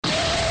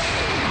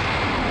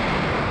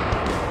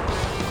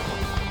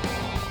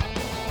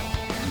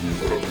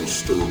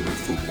stir me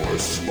from my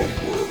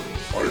slumber.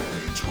 I am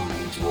the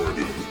eternal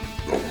dragon.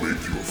 Now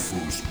make your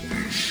first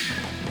wish.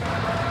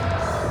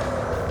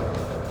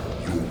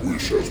 Your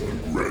wish has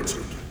been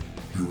granted.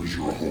 Here is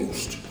your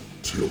host,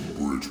 Tim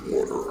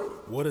Bridgewater.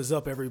 What is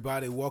up,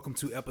 everybody? Welcome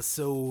to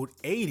episode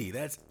 80.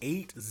 That's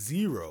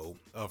 80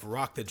 of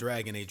Rock the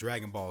Dragon, a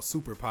Dragon Ball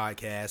Super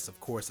podcast.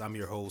 Of course, I'm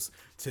your host,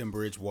 Tim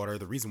Bridgewater.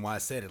 The reason why I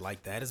said it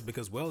like that is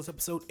because, well, it's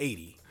episode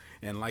 80.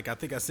 And like I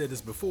think I said this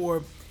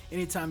before,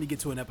 anytime you get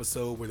to an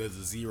episode where there's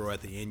a zero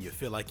at the end, you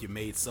feel like you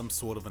made some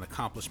sort of an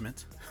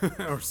accomplishment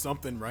or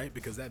something, right?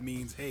 Because that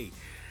means, hey,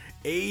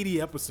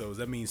 80 episodes,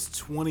 that means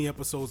 20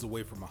 episodes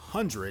away from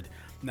 100.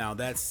 Now,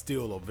 that's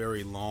still a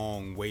very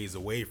long ways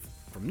away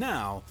from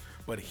now,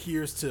 but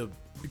here's to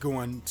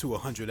going to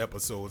 100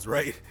 episodes,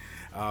 right?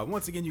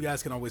 Once again, you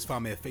guys can always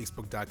find me at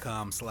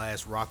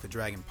facebook.com/Rock the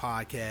Dragon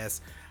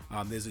Podcast.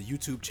 There's a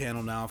YouTube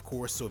channel now, of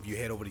course, so if you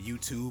head over to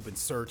YouTube and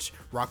search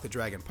Rock the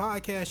Dragon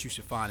Podcast, you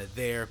should find it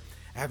there.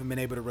 I haven't been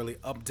able to really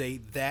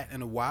update that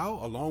in a while,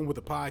 along with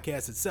the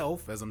podcast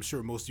itself, as I'm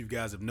sure most of you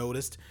guys have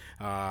noticed.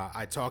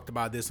 I talked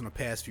about this in the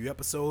past few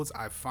episodes.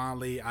 I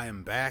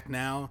am back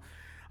now.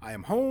 I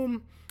am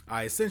home.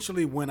 I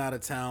essentially went out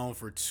of town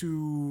for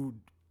 2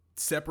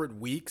 separate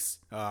weeks.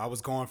 I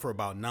was gone for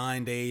about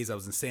 9 days. I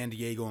was in San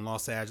Diego and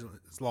Los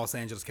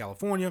Angeles,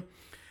 California.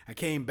 I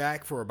came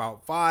back for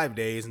about 5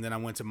 days, and then I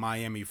went to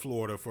Miami,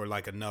 Florida for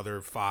like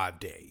another 5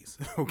 days.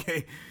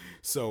 Okay,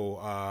 so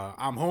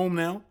I'm home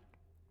now.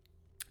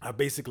 I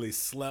basically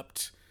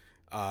slept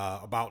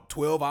about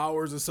 12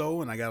 hours or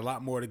so, and I got a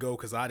lot more to go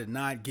because I did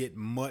not get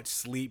much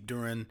sleep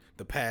during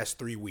the past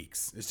 3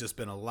 weeks. It's just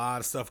been a lot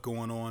of stuff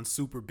going on,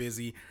 super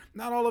busy.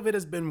 Not all of it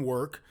has been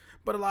work,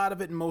 but a lot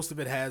of it and most of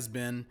it has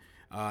been,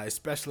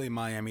 especially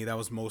Miami. That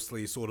was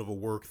mostly sort of a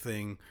work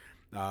thing.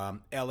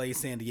 LA,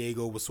 San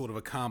Diego was sort of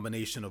a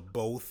combination of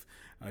both.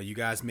 You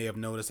guys may have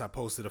noticed I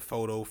posted a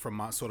photo from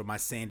my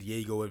San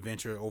Diego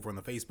adventure over on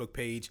the Facebook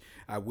page.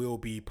 I will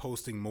be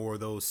posting more of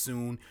those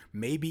soon,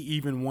 maybe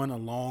even one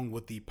along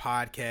with the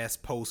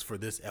podcast post for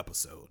this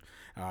episode,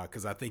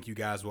 because I think you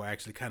guys will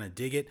actually kind of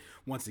dig it.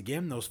 Once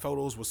again, those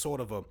photos were sort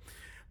of a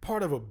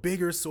part of a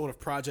bigger sort of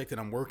project that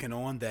I'm working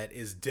on that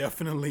is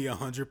definitely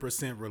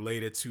 100%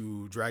 related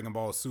to Dragon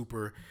Ball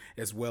Super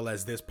as well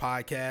as this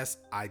podcast.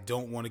 I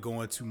don't want to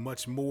go into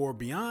much more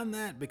beyond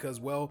that because,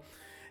 well,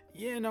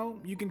 you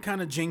know, you can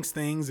kind of jinx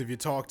things if you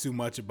talk too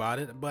much about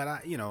it,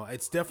 but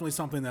it's definitely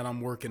something that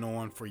I'm working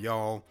on for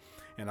y'all,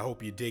 and I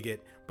hope you dig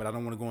it, but I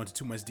don't want to go into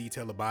too much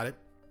detail about it.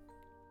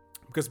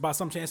 Because by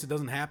some chance it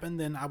doesn't happen,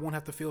 then I won't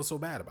have to feel so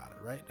bad about it,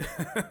 right?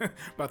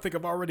 But I think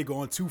I've already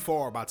gone too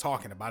far by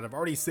talking about it. I've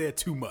already said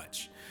too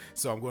much.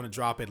 So I'm going to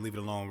drop it and leave it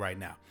alone right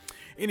now.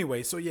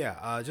 Anyway, so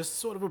yeah, just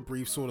sort of a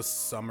brief sort of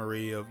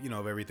summary of,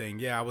 of everything.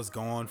 Yeah, I was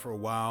gone for a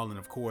while. And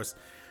of course,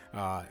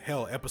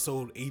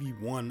 episode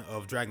 81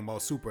 of Dragon Ball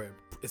Super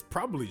is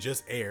probably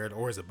just aired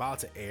or is about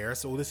to air.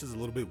 So this is a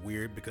little bit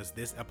weird because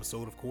this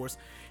episode, of course,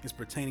 is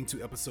pertaining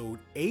to episode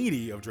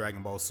 80 of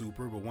Dragon Ball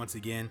Super. But once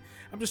again,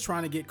 I'm just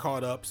trying to get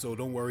caught up. So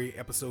don't worry,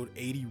 episode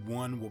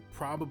 81 will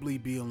probably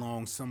be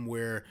along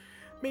somewhere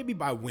maybe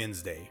by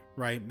Wednesday,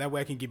 right? That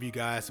way I can give you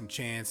guys some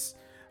chance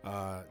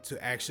to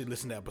actually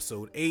listen to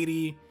episode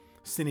 80.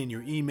 Send in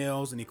your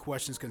emails, any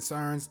questions,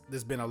 concerns.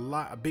 There's been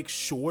a big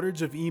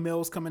shortage of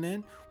emails coming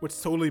in, which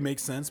totally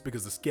makes sense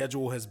because the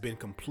schedule has been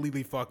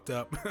completely fucked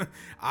up.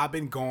 I've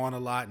been gone a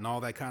lot and all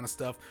that kind of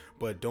stuff,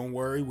 but don't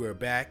worry, we're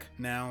back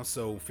now.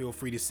 So feel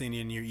free to send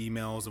in your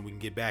emails and we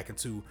can get back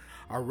into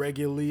our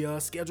regularly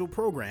scheduled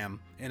program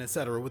and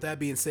etc. With that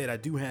being said, I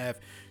do have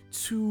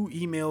 2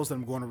 emails that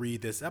I'm going to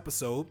read this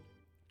episode.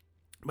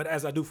 But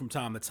as I do from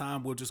time to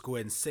time, we'll just go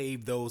ahead and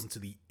save those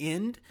until the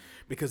end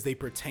because they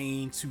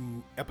pertain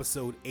to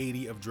episode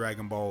 80 of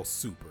Dragon Ball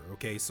Super.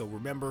 Okay, so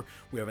remember,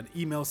 we have an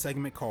email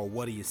segment called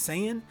What Are You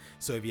Saying?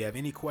 So if you have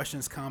any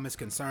questions, comments,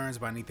 concerns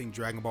about anything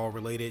Dragon Ball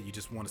related, you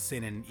just want to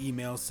send in an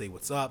email, say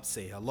what's up,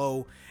 say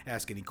hello,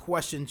 ask any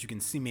questions, you can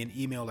send me an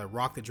email at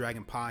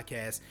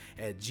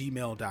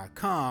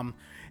rockthedragonpodcast@gmail.com,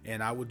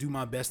 and I will do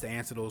my best to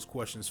answer those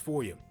questions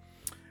for you.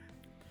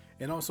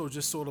 And also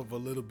just sort of a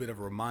little bit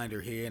of a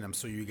reminder here, and I'm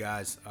sure you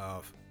guys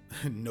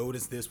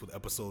noticed this with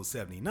episode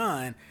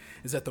 79,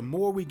 is that the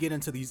more we get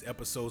into these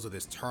episodes of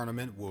this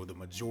tournament, where the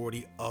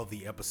majority of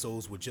the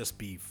episodes would just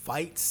be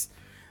fights,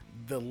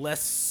 the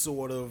less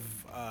sort of,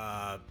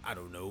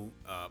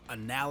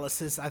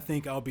 analysis I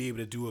think I'll be able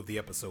to do of the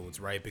episodes,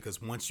 right?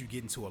 Because once you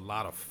get into a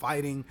lot of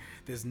fighting,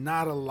 there's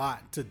not a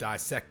lot to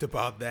dissect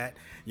about that.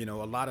 A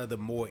lot of the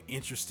more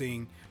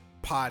interesting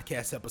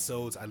podcast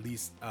episodes, at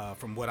least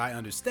from what I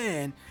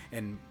understand,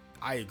 and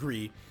I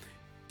agree,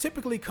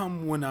 typically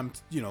come when I'm,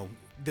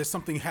 there's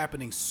something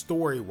happening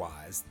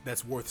story-wise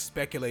that's worth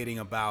speculating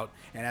about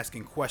and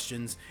asking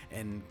questions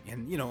and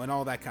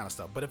all that kind of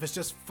stuff. But if it's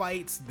just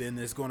fights, then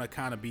there's going to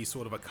kind of be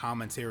sort of a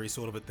commentary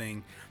sort of a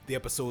thing. The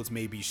episodes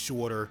may be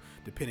shorter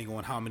depending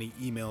on how many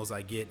emails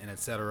I get and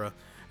etc.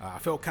 I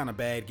felt kind of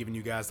bad giving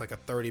you guys like a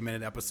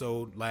 30-minute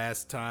episode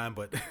last time,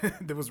 but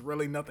there was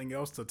really nothing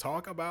else to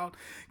talk about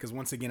because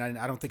once again,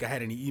 I don't think I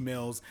had any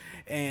emails.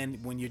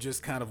 And when you're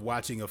just kind of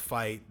watching a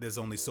fight, there's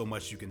only so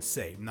much you can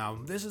say. Now,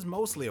 this is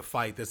mostly a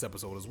fight this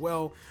episode as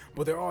well,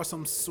 but there are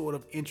some sort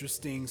of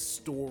interesting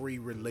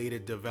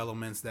story-related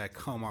developments that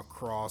come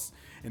across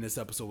in this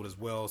episode as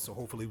well. So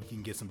hopefully we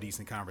can get some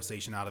decent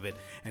conversation out of it.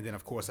 And then,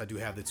 of course, I do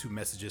have the 2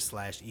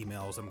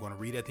 messages/emails I'm going to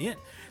read at the end.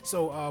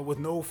 So with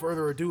no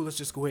further ado, let's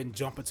just go ahead and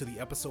jump into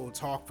the episode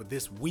talk for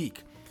this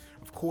week.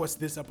 Of course,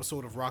 this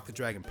episode of Rock the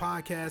Dragon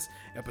Podcast,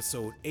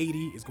 episode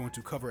 80, is going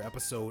to cover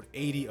episode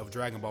 80 of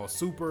Dragon Ball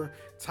Super,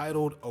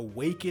 titled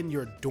Awaken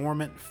Your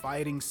Dormant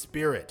Fighting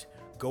Spirit,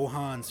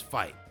 Gohan's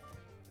Fight.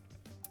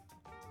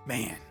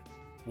 Man,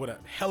 what a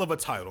hell of a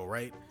title,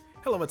 right?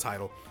 Hell of a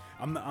title.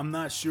 I'm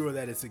not sure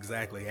that it's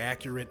exactly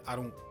accurate. I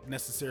don't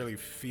necessarily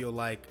feel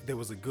like there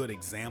was a good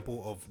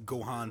example of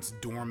Gohan's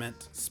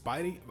dormant his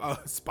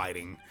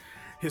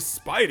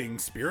spiting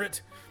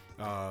spirit.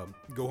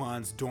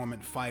 Gohan's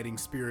dormant fighting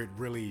spirit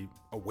really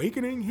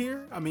awakening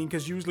here. I mean,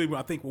 because usually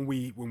I think when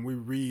we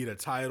read a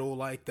title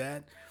like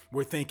that,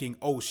 we're thinking,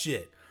 oh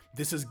shit,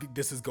 this is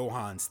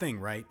Gohan's thing,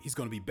 right? He's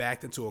going to be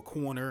backed into a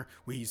corner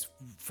where he's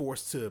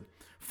forced to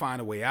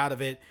find a way out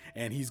of it,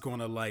 and he's going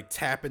to like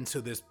tap into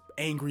this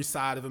angry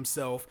side of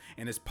himself,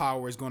 and his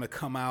power is going to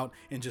come out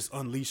and just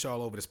unleash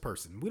all over this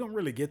person. We don't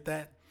really get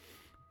that.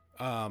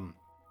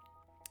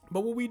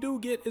 But what we do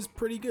get is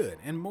pretty good,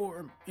 and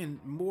more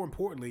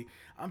importantly,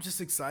 I'm just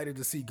excited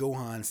to see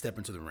Gohan step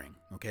into the ring.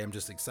 Okay, I'm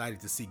just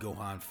excited to see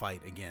Gohan fight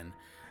again.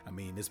 I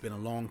mean, it's been a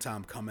long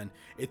time coming.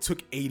 It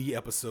took 80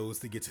 episodes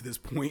to get to this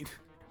point.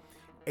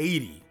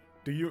 80.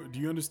 Do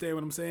you understand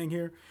what I'm saying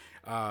here?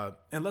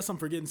 Unless I'm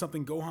forgetting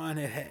something, Gohan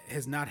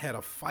has not had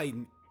a fight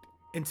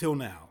until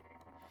now.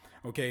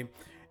 Okay,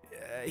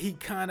 he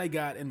kind of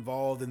got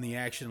involved in the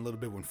action a little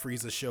bit when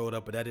Frieza showed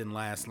up, but that didn't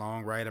last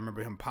long, right? I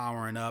remember him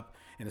powering up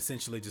and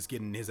essentially just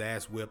getting his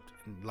ass whipped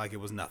like it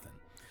was nothing.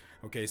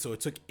 Okay, so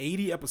it took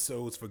 80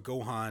 episodes for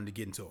Gohan to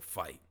get into a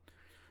fight.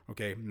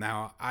 Okay,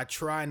 now I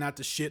try not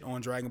to shit on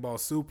Dragon Ball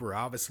Super.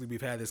 Obviously,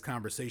 we've had this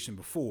conversation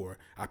before.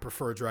 I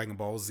prefer Dragon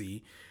Ball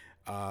Z.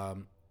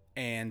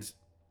 And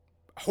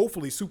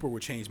hopefully Super will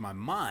change my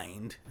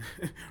mind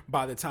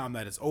by the time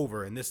that it's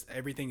over. And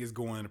everything is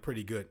going in a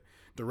pretty good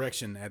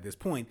direction at this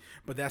point,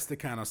 but that's the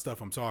kind of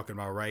stuff I'm talking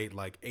about, right?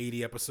 Like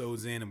 80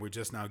 episodes in and we're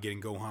just now getting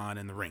Gohan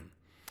in the ring.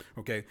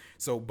 Okay,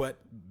 so but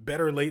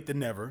better late than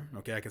never.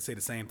 Okay, I can say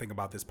the same thing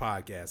about this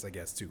podcast, I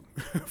guess, too,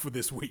 for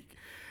this week.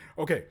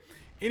 Okay,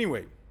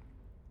 anyway,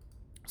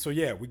 so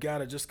yeah, we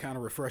gotta just kind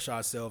of refresh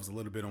ourselves a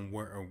little bit on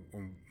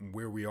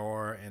where we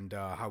are and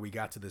how we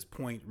got to this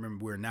point.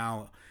 Remember, we're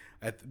now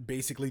at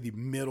basically the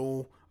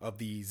middle of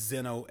the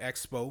Zeno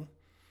Expo.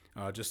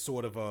 Just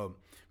sort of a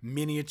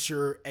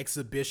miniature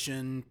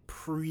exhibition,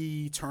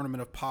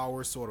 pre-Tournament of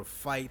Power sort of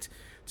fight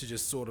to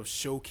just sort of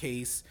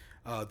showcase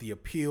the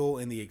appeal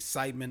and the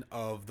excitement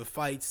of the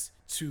fights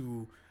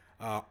to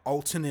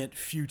alternate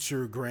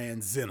future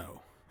Grand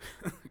Zeno.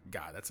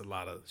 God, that's a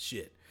lot of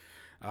shit.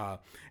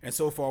 And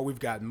so far we've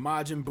got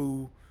Majin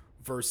Buu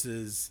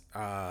versus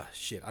I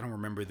don't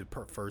remember the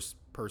first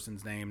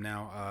person's name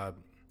now.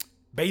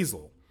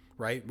 Basil,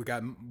 right? We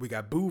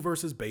got Buu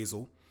versus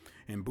Basil.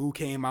 And Buu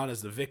came out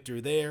as the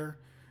victor there.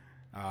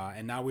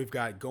 And now we've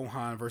got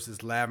Gohan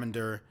versus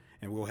Lavender.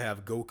 And we'll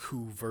have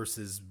Goku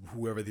versus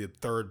whoever the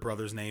third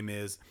brother's name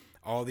is.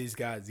 All these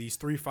guys, these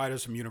 3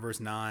 fighters from Universe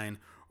 9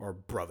 are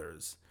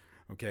brothers.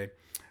 Okay.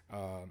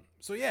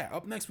 So yeah,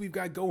 up next we've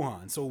got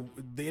Gohan. So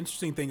the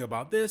interesting thing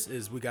about this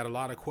is we got a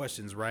lot of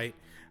questions, right?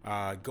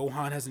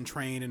 Gohan hasn't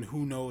trained in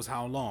who knows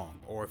how long.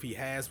 Or if he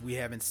has, we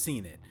haven't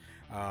seen it.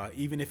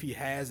 Even if he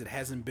has, it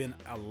hasn't been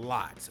a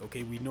lot.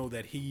 Okay, we know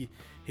that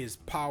his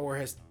power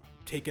has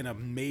taken a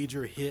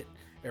major hit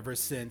ever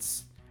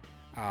since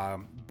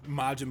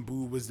Majin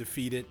Buu was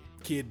defeated,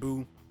 Kid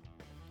Buu,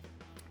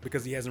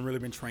 because he hasn't really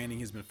been training.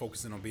 He's been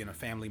focusing on being a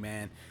family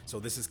man. So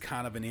this is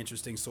kind of an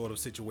interesting sort of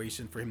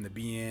situation for him to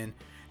be in.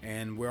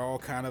 And we're all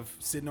kind of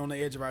sitting on the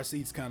edge of our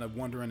seats, kind of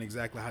wondering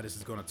exactly how this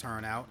is going to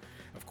turn out.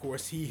 Of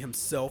course, he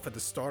himself at the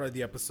start of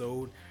the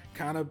episode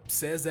kind of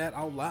says that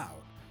out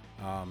loud.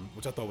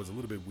 Which I thought was a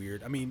little bit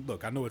weird. I mean,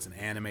 look, I know it's an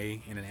anime.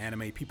 In an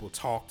anime, people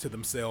talk to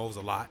themselves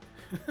a lot.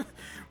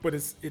 But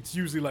it's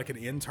usually like an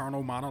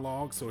internal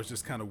monologue, so it's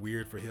just kind of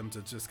weird for him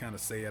to just kind of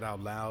say it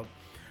out loud.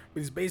 But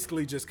he's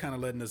basically just kind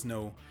of letting us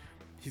know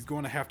he's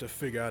going to have to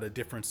figure out a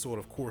different sort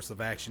of course of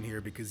action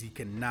here because he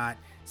cannot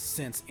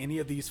sense any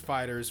of these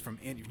fighters from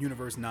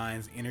Universe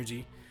 9's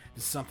energy.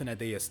 This is something that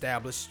they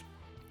established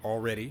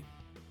already.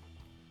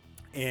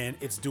 And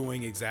it's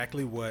doing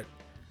exactly what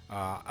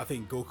I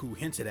think Goku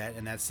hinted at,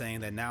 and that's saying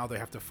that now they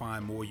have to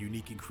find more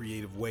unique and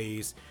creative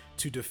ways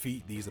to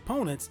defeat these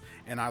opponents,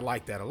 and I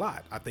like that a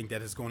lot. I think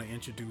that is going to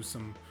introduce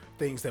some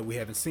things that we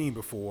haven't seen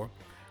before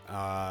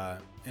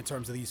in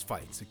terms of these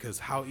fights, because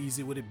how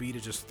easy would it be to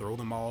just throw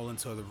them all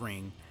into the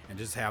ring and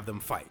just have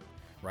them fight,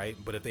 right?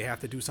 But if they have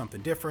to do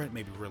something different,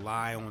 maybe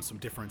rely on some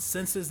different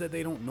senses that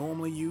they don't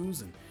normally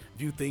use and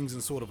view things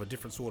in sort of a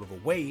different sort of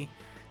a way,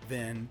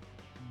 then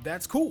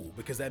that's cool,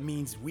 because that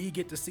means we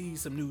get to see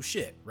some new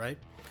shit, right?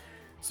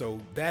 So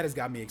that has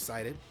got me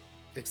excited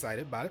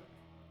about it.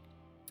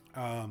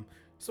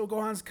 So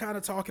Gohan's kind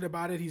of talking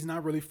about it. He's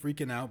not really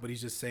freaking out, but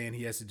he's just saying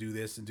he has to do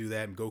this and do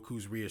that. And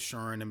Goku's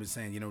reassuring him and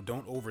saying,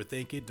 don't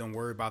overthink it. Don't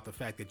worry about the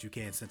fact that you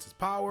can't sense his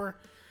power.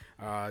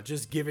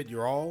 Just give it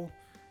your all,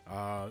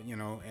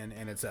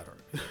 and etc.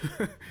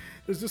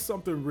 There's just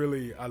something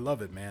really, I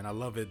love it, man. I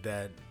love it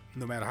that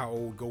no matter how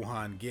old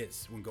Gohan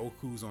gets, when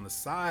Goku's on the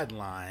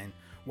sideline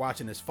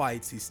watching his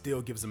fights, he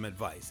still gives him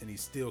advice, and he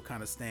still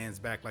kind of stands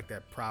back like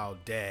that proud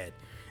dad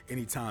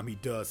anytime he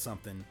does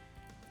something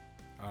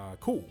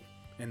cool.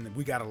 And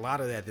we got a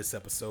lot of that this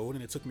episode,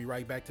 and it took me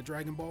right back to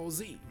Dragon Ball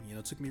Z.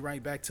 It took me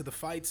right back to the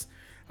fights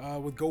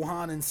with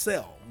Gohan and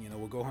Cell.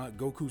 With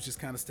Goku's just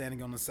kind of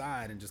standing on the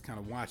side and just kind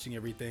of watching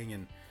everything.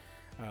 And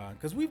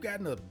because we've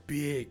gotten a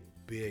big,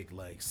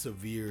 like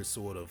severe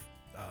sort of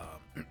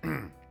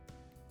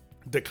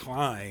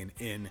decline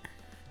in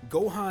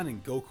Gohan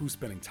and Goku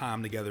spending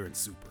time together in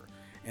Super.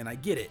 And I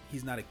get it.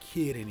 He's not a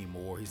kid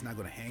anymore. He's not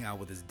going to hang out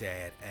with his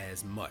dad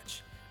as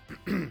much.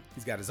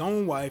 He's got his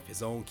own wife,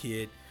 his own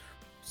kid.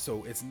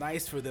 So it's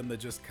nice for them to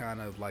just kind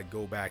of like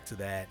go back to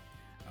that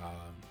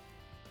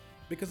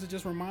because it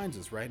just reminds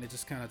us, right? And it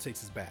just kind of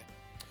takes us back.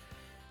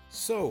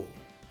 So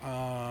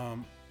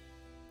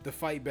the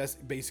fight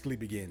basically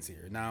begins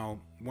here. Now,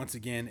 once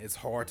again, it's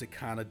hard to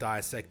kind of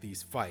dissect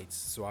these fights.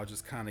 So I'll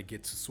just kind of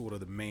get to sort of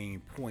the main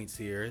points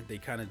here. They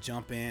kind of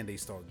jump in. They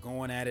start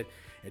going at it.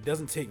 It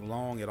doesn't take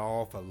long at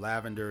all for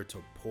Lavender to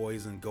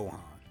poison Gohan.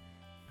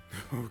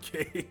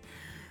 Okay.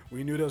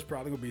 We knew there was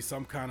probably going to be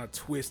some kind of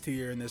twist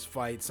here in this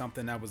fight,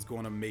 something that was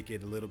going to make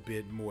it a little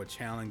bit more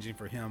challenging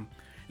for him,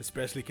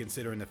 especially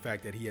considering the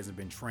fact that he hasn't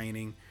been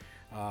training.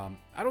 I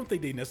don't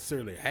think they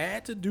necessarily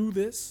had to do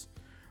this,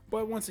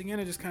 but once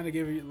again, it just kind of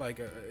gave you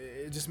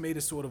it just made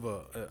it sort of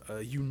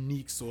a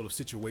unique sort of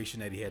situation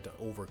that he had to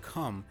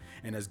overcome.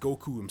 And as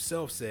Goku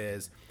himself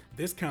says,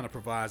 this kind of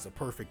provides a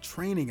perfect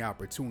training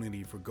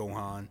opportunity for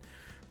Gohan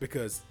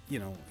because,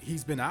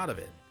 he's been out of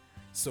it.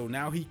 So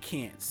now he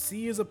can't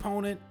see his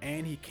opponent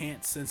and he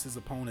can't sense his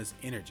opponent's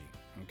energy.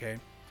 Okay.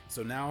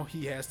 So now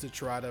he has to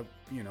try to,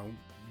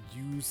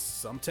 use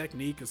some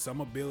technique or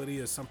some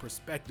ability or some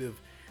perspective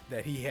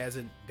that he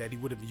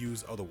would have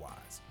used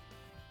otherwise.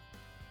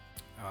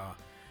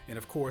 And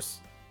of course,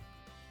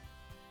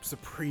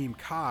 Supreme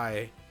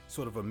Kai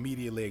sort of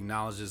immediately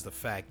acknowledges the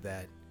fact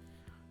that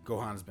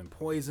Gohan has been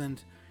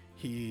poisoned.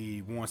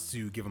 He wants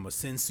to give him a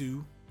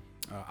sensu.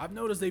 I've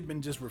noticed they've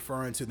been just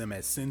referring to them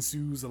as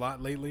sensus a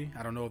lot lately.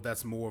 I don't know if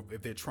that's more,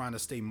 if they're trying to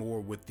stay more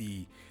with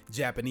the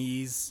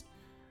Japanese,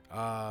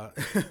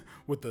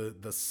 with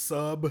the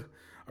sub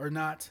or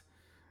not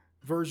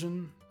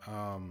version,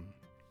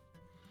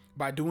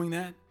 by doing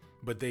that.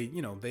 But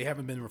they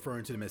haven't been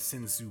referring to them as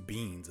sensu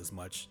beans as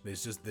much.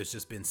 There's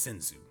just been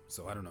sensu.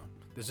 So I don't know.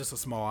 There's just a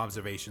small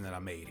observation that I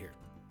made here.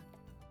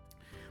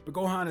 But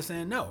Gohan is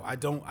saying, no, I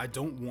don't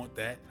want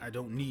that. I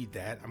don't need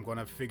that. I'm going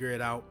to figure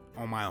it out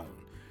on my own.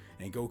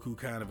 And Goku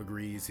kind of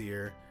agrees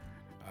here.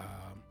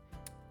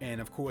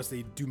 And of course,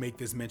 they do make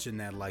this mention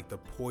that like the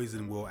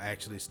poison will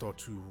actually start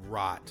to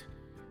rot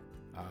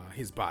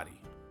his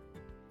body.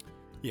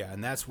 Yeah,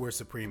 and that's where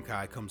Supreme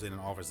Kai comes in and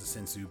offers the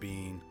sensu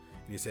bean.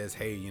 And he says,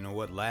 hey, you know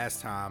what?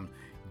 Last time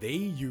they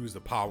used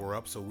the power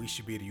up, so we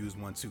should be able to use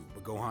one too.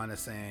 But Gohan is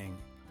saying,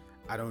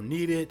 I don't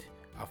need it.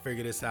 I'll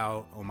figure this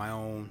out on my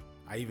own.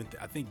 I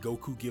think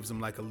Goku gives him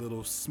like a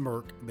little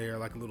smirk there,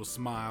 like a little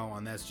smile,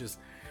 and that's just,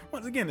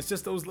 once again, it's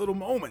just those little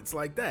moments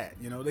like that.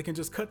 They can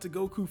just cut to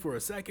Goku for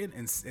a second,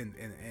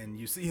 and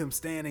you see him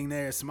standing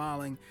there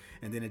smiling,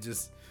 and then it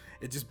just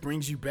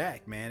brings you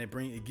back, man.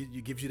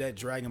 It gives you that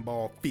Dragon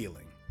Ball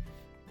feeling.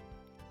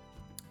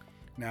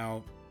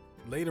 Now,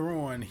 later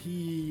on,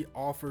 he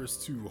offers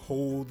to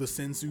hold the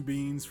sensu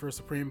beans for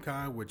Supreme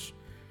Kai, which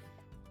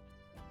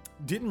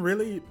didn't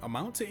really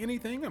amount to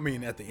anything. I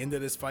mean, at the end of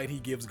this fight, he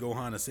gives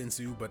Gohan a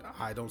sensu, but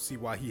I don't see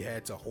why he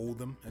had to hold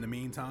them in the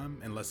meantime,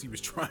 unless he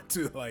was trying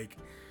to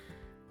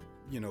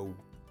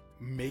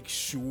make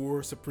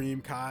sure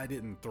Supreme Kai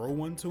didn't throw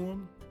one to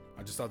him.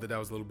 I just thought that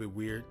was a little bit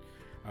weird.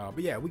 But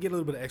yeah, we get a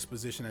little bit of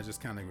exposition that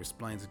just kind of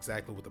explains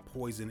exactly what the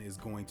poison is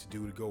going to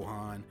do to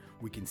Gohan.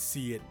 We can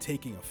see it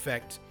taking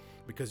effect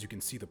because you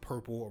can see the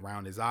purple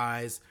around his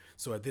eyes.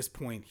 So at this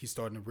point, he's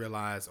starting to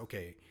realize,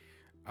 okay,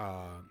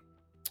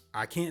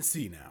 I can't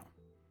see now.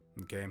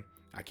 Okay,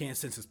 I can't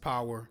sense his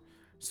power,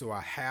 so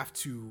I have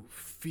to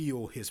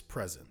feel his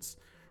presence,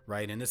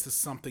 right? And this is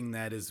something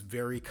that is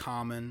very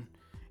common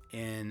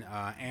in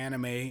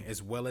anime,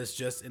 as well as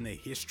just in the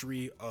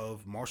history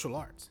of martial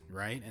arts,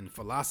 right? And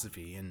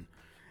philosophy and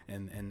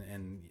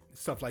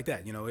stuff like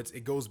that.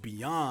 It goes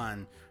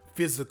beyond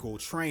physical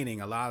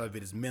training. A lot of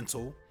it is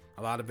mental.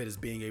 A lot of it is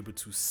being able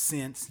to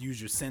use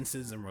your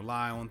senses and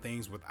rely on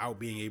things without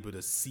being able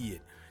to see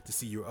it, to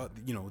see your,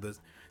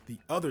 the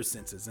other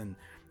senses. And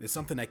it's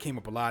something that came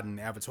up a lot in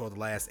Avatar: The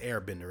Last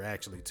Airbender,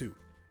 actually, too.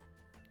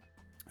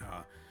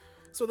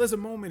 So there's a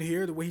moment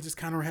here the way he just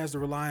kind of has to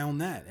rely on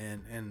that,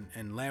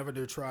 and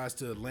Lavender tries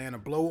to land a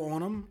blow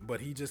on him,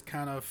 but he just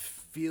kind of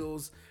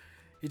feels,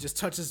 he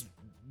just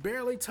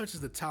barely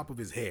touches the top of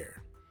his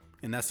hair,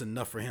 and that's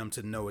enough for him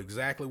to know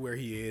exactly where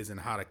he is and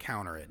how to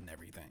counter it and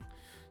everything.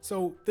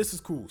 So this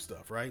is cool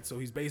stuff, right? So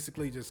he's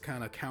basically just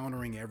kind of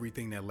countering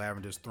everything that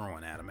Lavender's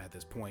throwing at him at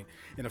this point.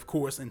 And of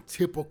course, in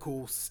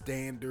typical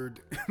standard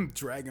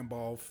Dragon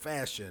Ball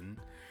fashion,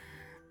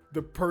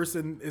 the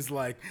person is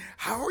like,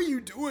 how are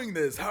you doing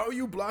this? How are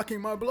you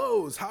blocking my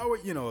blows? How are,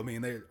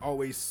 they're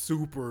always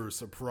super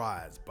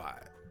surprised by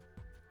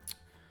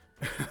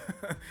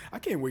it. I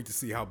can't wait to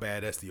see how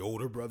badass the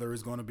older brother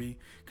is going to be,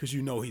 because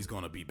he's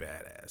going to be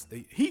badass.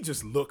 He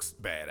just looks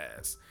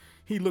badass.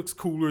 He looks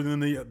cooler than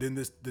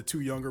the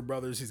two younger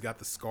brothers. He's got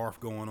the scarf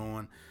going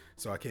on,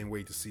 so I can't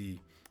wait to see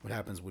what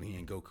happens when he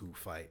and Goku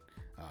fight.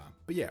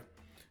 But yeah,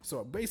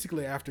 so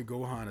basically after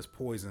Gohan is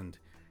poisoned,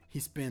 he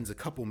spends a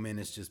couple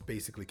minutes just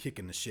basically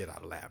kicking the shit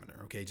out of Lavender.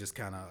 Okay, just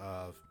kind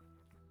of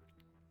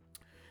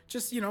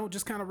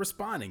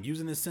responding,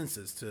 using his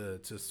senses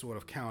to sort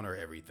of counter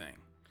everything.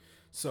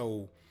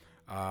 So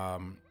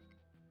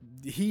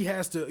he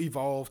has to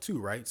evolve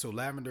too, right? So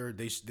Lavender,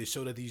 they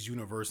show that these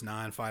Universe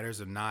 9 fighters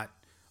are not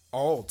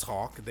all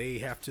talk. They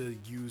have to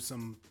use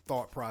some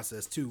thought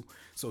process too.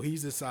 So he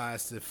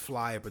decides to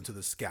fly up into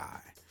the sky.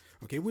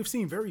 Okay, we've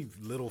seen very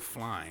little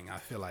flying, I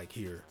feel like,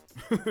 here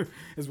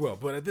as well.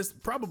 But at this,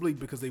 probably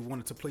because they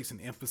wanted to place an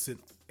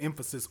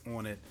emphasis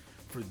on it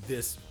for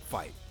this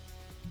fight,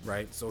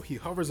 right? So he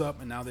hovers up,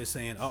 and now they're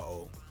saying,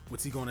 uh-oh,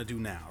 what's he going to do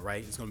now,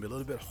 right? It's going to be a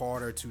little bit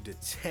harder to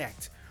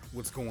detect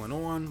what's going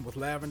on with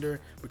Lavender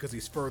because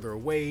he's further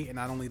away, and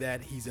not only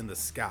that, he's in the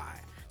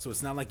sky. So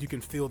it's not like you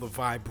can feel the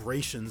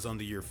vibrations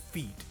under your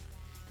feet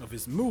of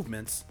his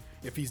movements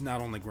if he's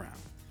not on the ground.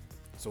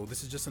 So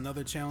this is just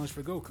another challenge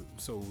for Goku.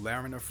 So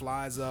Lavender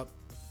Gohan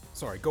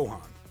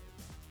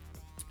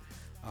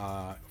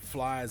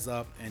flies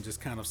up and just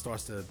kind of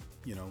starts to,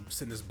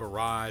 send this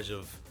barrage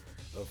of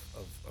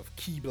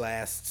ki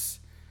blasts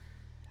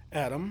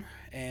at him.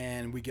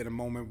 And we get a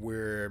moment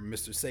where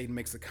Mr. Satan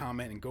makes a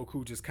comment, and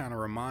Goku just kind of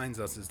reminds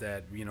us is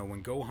that,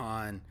 when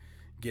Gohan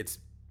gets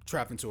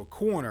trapped into a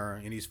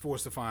corner and he's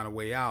forced to find a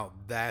way out,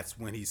 that's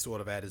when he's sort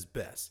of at his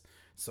best.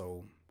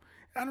 So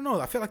I don't know.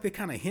 I feel like they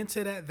kind of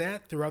hinted at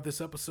that throughout this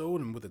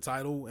episode and with the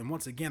title. And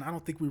once again, I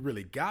don't think we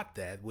really got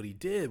that. What he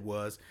did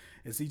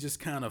is he just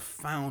kind of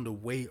found a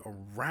way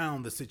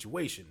around the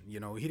situation.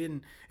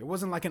 It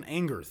wasn't like an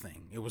anger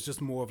thing. It was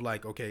just more of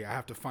like, okay, I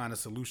have to find a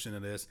solution to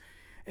this.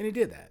 And he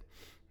did that.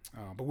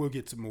 But we'll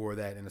get to more of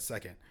that in a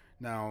second.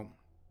 Now,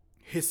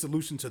 his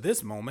solution to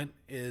this moment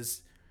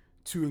is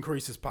to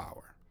increase his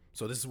power.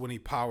 So this is when he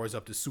powers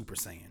up to Super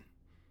Saiyan.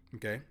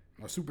 Okay?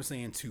 Or Super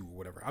Saiyan 2 or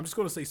whatever. I'm just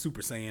going to say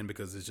Super Saiyan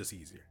because it's just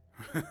easier.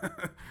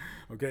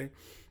 Okay?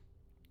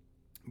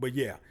 But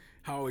yeah,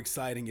 how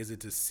exciting is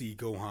it to see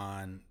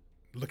Gohan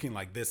looking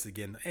like this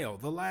again? Hell,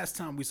 the last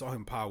time we saw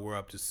him power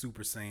up to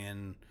Super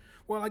Saiyan,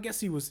 well, I guess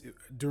he was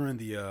during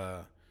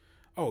the,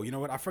 oh, you know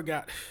what? I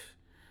forgot.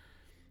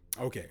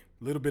 Okay,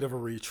 a little bit of a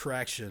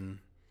retraction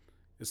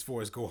as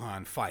far as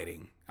Gohan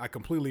fighting. I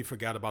completely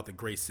forgot about the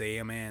Great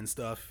Saiyaman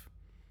stuff.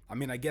 I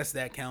mean, I guess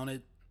that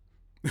counted.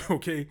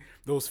 Okay,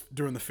 those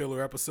during the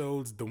filler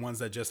episodes, the ones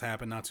that just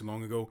happened not too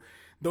long ago,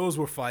 those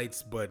were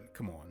fights, but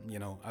come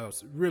on, I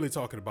was really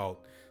talking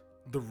about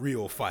the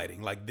real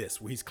fighting like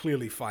this, where he's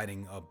clearly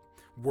fighting a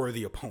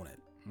worthy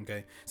opponent.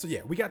 Okay, so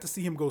yeah, we got to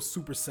see him go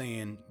Super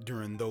Saiyan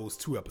during those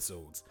 2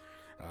 episodes.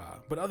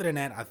 But other than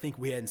that, I think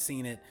we hadn't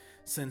seen it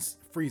since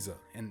Frieza,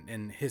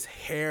 and his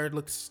hair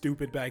looked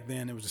stupid back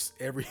then. It was just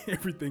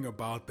everything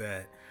about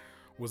that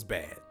was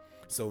bad.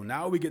 So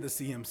now we get to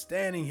see him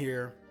standing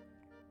here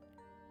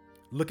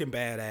looking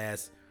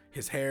badass.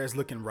 His hair is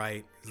looking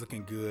right. He's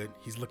looking good.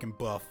 He's looking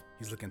buff.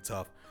 He's looking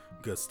tough.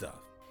 Good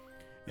stuff.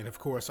 And of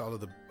course, all of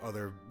the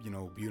other,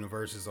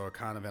 universes are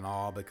kind of in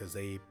awe because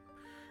they,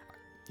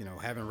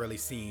 haven't really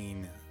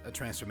seen a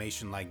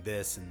transformation like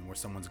this and where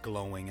someone's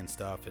glowing and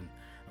stuff. And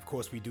of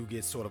course, we do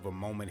get sort of a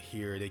moment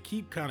here. They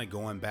keep kind of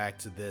going back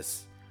to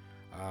this,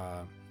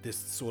 this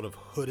sort of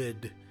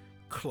hooded,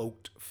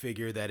 cloaked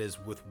figure that is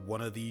with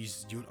one of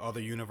these other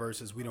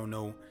universes. We don't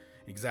know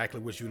exactly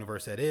which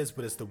universe that is,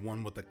 but it's the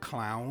one with the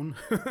clown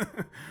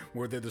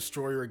where the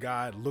destroyer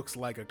guy looks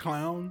like a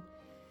clown,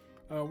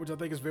 which I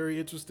think is very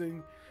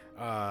interesting.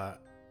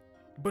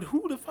 But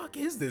who the fuck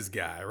is this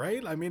guy,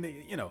 right? I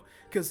mean,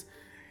 because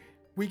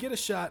we get a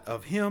shot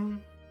of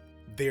him,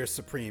 their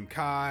Supreme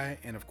Kai,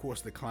 and of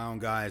course the clown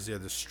guy is their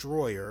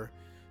destroyer.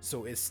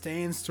 So it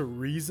stands to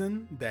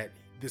reason that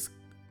this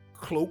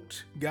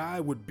cloaked guy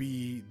would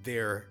be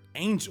their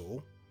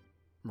angel,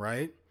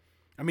 right?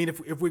 I mean,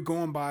 if we're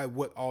going by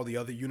what all the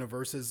other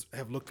universes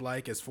have looked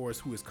like as far as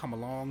who has come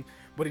along,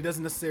 but he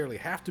doesn't necessarily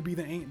have to be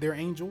their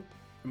angel.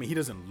 I mean, he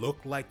doesn't look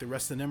like the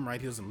rest of them, right?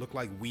 He doesn't look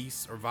like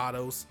Whis or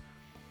Vados.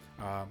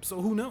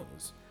 So who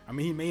knows? I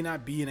mean, he may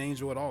not be an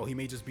angel at all. He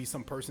may just be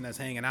some person that's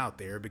hanging out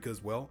there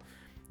because, well,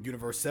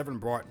 Universe 7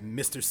 brought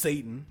Mr.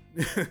 Satan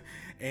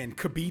and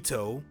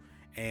Kibito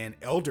and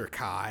Elder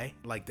Kai.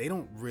 Like they're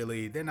not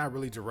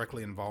really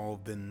directly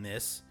involved in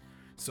this.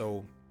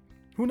 So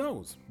who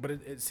knows? But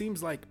it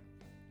seems like,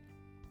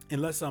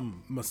 unless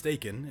I'm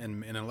mistaken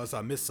and unless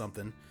I missed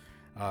something,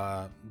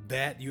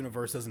 that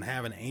universe doesn't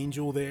have an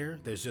angel there.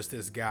 There's just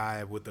this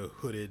guy with a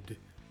hooded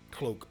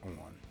cloak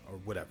on or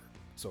whatever.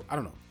 So I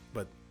don't know,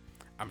 but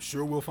I'm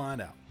sure we'll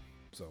find out.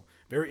 So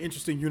very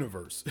interesting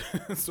universe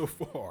so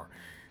far,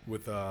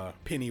 with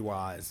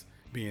Pennywise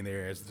being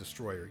there as the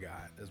destroyer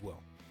guy as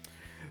well.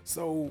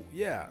 So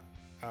yeah,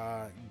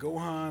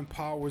 Gohan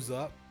powers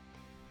up,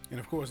 and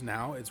of course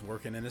now it's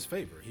working in his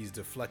favor. He's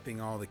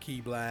deflecting all the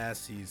ki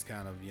blasts. He's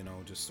kind of,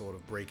 just sort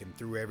of breaking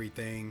through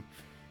everything.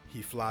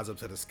 He flies up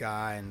to the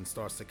sky and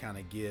starts to kind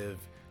of give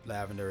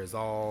Lavender his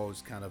all.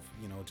 Just kind of,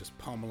 just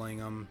pummeling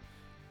him.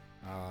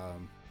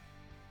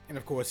 And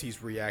of course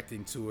he's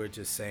reacting to it,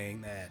 just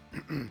saying that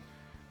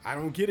I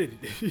don't get it.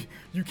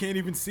 You can't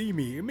even see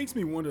me. It makes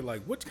me wonder,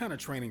 like, what kind of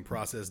training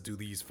process do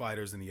these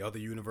fighters in the other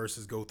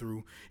universes go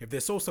through if they're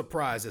so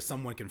surprised that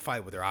someone can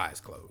fight with their eyes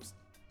closed?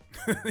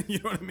 You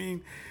know what I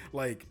mean?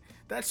 Like,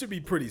 that should be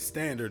pretty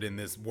standard in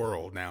this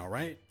world now,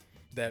 right?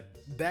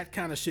 That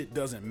kind of shit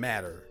doesn't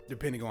matter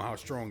depending on how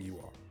strong you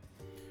are.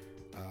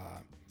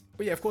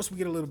 But yeah, of course we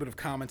get a little bit of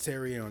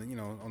commentary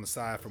on the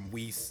side from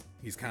Whis.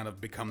 He's kind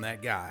of become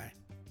that guy.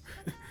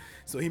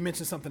 So he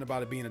mentioned something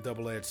about it being a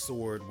double-edged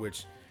sword,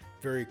 which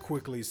very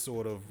quickly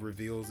sort of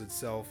reveals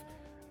itself.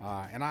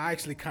 And I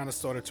actually kind of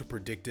started to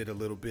predict it a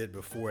little bit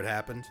before it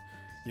happened,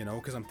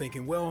 because I'm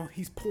thinking, well,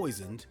 he's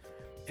poisoned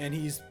and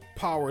he's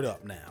powered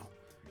up now.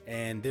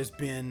 And there's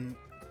been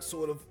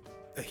sort of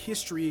a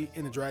history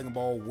in the Dragon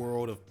Ball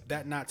world of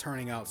that not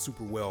turning out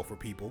super well for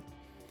people.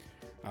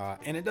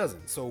 And it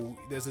doesn't. So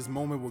there's this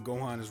moment where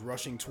Gohan is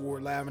rushing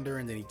toward Lavender,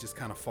 and then he just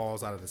kind of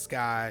falls out of the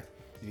sky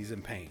and he's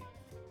in pain.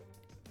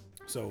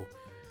 So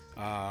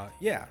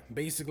yeah,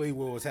 basically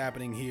what was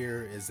happening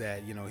here is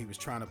that, he was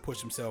trying to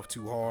push himself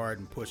too hard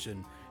and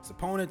pushing his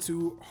opponent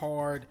too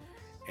hard.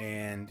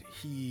 And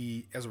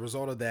as a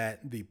result of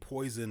that, the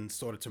poison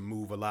started to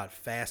move a lot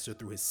faster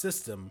through his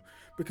system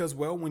because,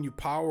 well, when you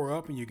power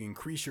up and you can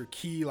increase your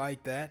ki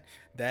like that,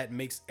 that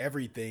makes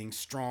everything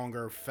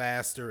stronger,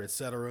 faster,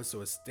 etc.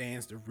 So it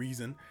stands to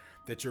reason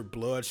that your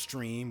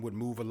bloodstream would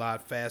move a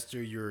lot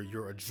faster. Your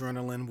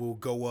adrenaline will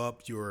go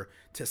up, your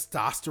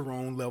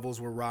testosterone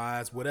levels will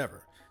rise,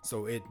 whatever.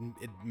 So it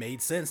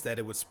made sense that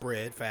it would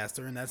spread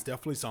faster, and that's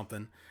definitely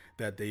something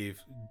that they've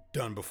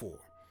done before.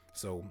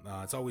 So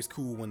it's always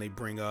cool when they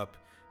bring up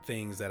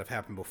things that have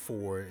happened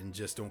before and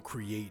just don't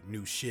create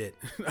new shit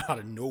out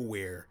of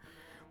nowhere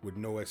with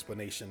no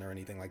explanation or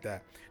anything like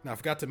that. Now, I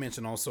forgot to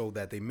mention also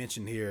that they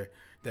mentioned here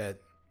that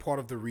part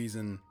of the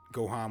reason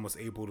Gohan was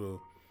able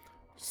to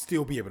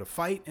still be able to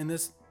fight in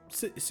this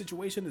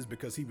situation is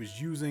because he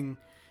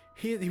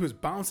was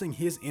bouncing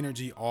his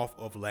energy off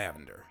of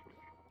Lavender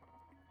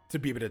to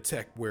be able to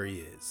detect where he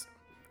is.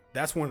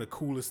 That's one of the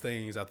coolest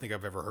things I think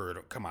I've ever heard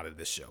come out of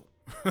this show.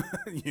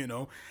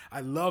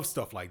 I love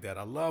stuff like that.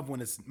 I love when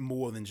it's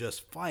more than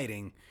just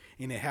fighting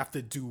and they have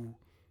to do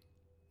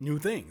new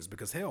things,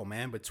 because hell,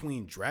 man,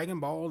 between Dragon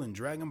Ball and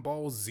Dragon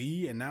Ball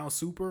Z and now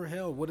Super,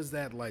 hell, what is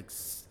that, like,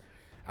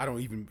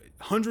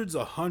 hundreds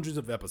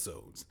of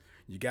episodes.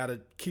 You got to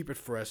keep it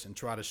fresh and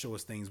try to show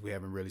us things we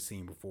haven't really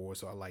seen before.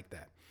 So I like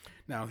that.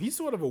 Now, he's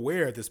sort of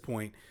aware at this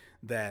point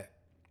that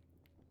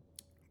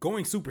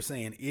going Super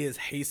Saiyan is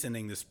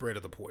hastening the spread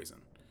of the poison,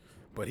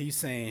 but he's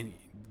saying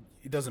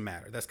it doesn't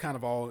matter. That's kind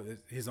of all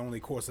his only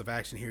course of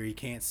action here. He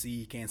can't see,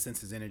 he can't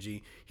sense his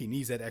energy. He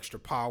needs that extra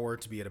power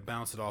to be able to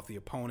bounce it off the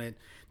opponent,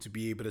 to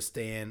be able to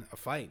stand a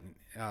fight,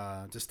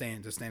 to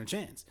stand a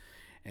chance.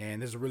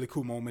 And there's a really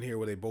cool moment here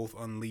where they both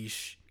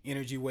unleash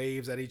energy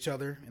waves at each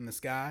other in the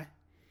sky,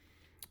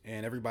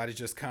 and everybody's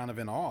just kind of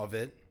in awe of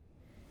it.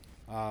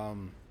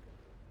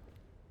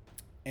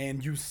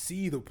 And you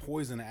see the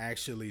poison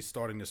actually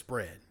starting to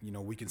spread.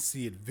 We can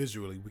see it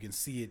visually. We can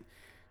see it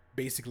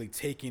basically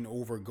taking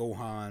over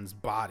Gohan's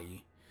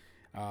body.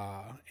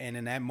 And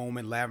in that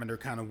moment, Lavender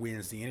kind of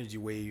wins the energy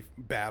wave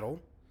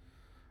battle.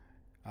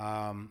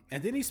 And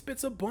then he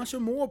spits a bunch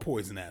of more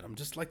poison at him,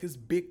 just like this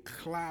big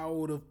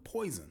cloud of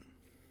poison.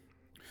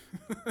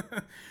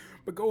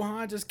 But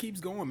Gohan just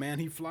keeps going, man.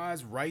 He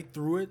flies right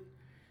through it,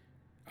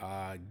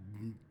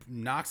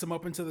 knocks him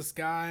up into the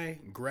sky,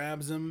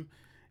 grabs him,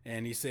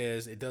 and he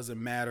says, it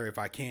doesn't matter if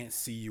I can't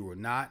see you or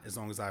not. As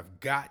long as I've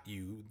got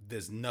you,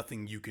 there's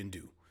nothing you can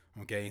do.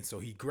 Okay, so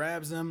he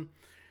grabs him,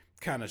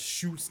 kind of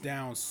shoots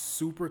down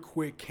super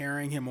quick,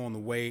 carrying him on the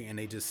way, and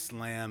they just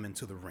slam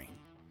into the ring.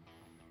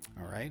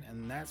 All right,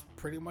 and that's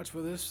pretty much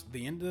for the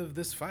end of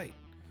this fight.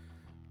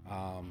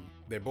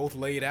 They're both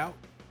laid out.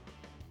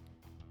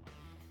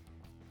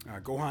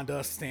 Gohan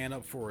does stand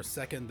up for a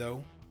second,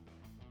 though,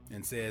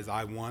 and says,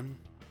 I won.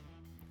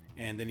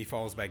 And then he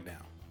falls back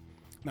down.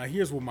 Now,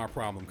 here's where my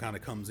problem kind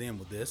of comes in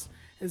with this,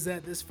 is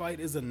that this fight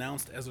is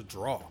announced as a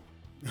draw.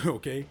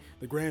 Okay?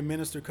 The Grand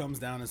Minister comes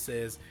down and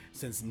says,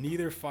 since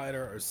neither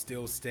fighter are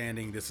still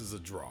standing, this is a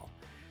draw.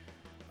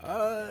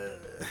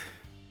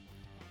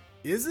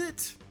 Is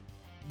it?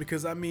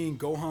 Because,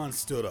 Gohan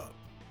stood up.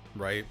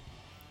 right?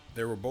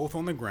 They were both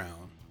on the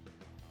ground,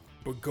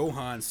 but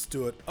Gohan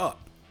stood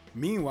up.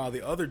 Meanwhile,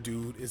 the other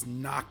dude is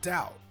knocked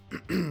out.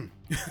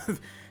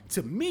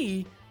 To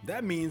me,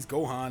 that means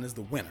Gohan is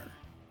the winner.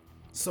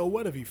 So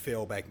what if he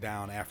fell back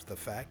down after the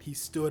fact? He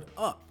stood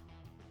up.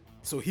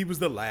 So he was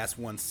the last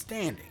one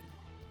standing.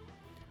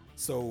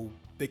 So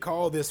they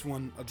call this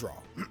one a draw.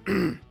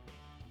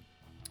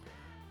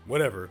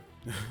 Whatever.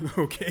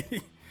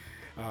 Okay.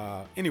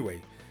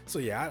 Anyway, so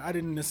yeah, I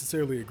didn't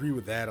necessarily agree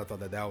with that. I thought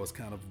that was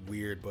kind of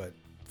weird, but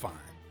fine.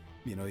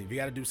 You know, if you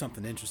got to do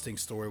something interesting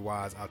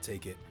story-wise, I'll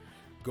take it.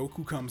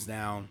 Goku comes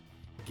down,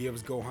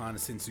 gives Gohan a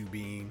sensu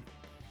bean,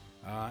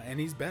 and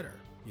he's better,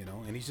 you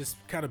know, and he's just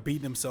kind of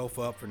beating himself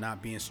up for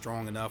not being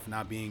strong enough,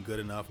 not being good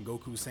enough. And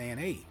Goku's saying,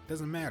 hey,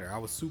 doesn't matter. I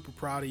was super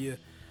proud of you,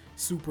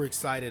 super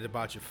excited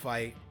about your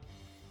fight.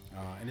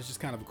 And it's just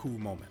kind of a cool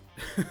moment.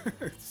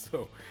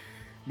 So,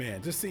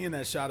 man, just seeing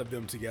that shot of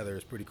them together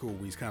is pretty cool.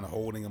 He's kind of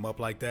holding him up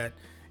like that.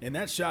 In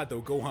that shot,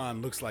 though,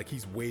 Gohan looks like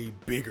he's way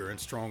bigger and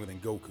stronger than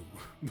Goku,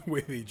 the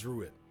way they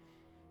drew it.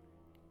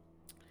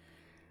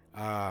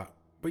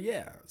 But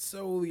yeah,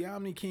 so the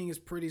Omni King is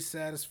pretty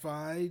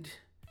satisfied,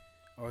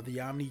 or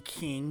the Omni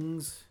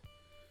Kings.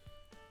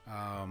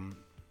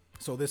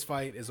 So this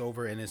fight is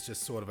over and it's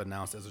just sort of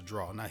announced as a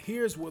draw. Now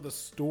here's where the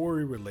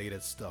story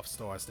related stuff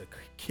starts to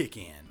kick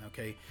in,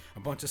 okay? A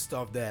bunch of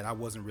stuff that I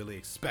wasn't really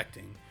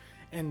expecting.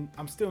 And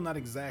I'm still not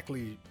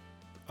exactly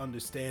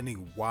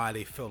understanding why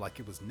they felt like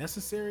it was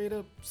necessary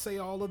to say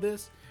all of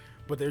this,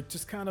 but they're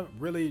just kind of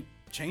really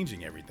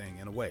changing everything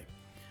in a way.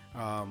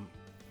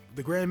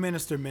 The Grand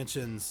Minister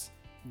mentions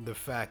the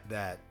fact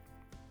that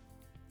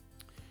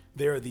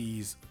there are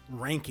these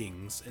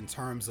rankings in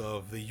terms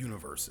of the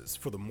universes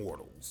for the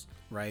mortals,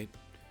 right?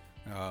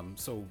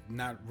 So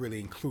not really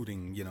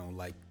including, you know,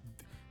 like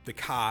the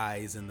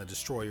Kais and the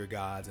Destroyer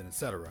Gods and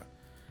etc.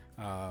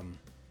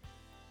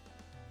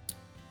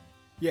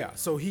 Yeah,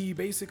 so he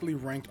basically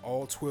ranked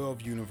all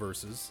 12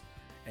 universes,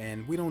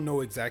 and we don't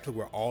know exactly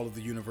where all of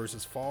the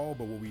universes fall,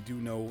 but what we do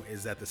know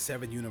is that the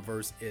 7th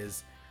universe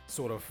is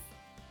sort of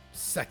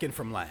second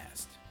from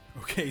last.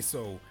 Okay,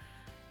 so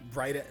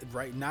right,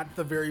 not at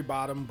the very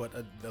bottom, but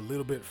a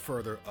little bit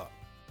further up.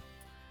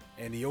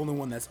 And the only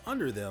one that's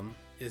under them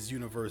is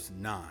universe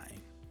 9.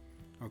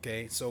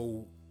 Okay,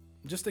 so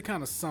just to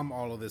kind of sum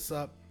all of this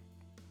up,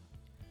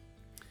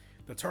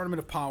 the Tournament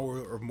of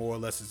Power, or more or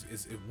less,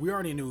 is we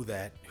already knew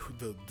that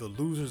the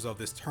losers of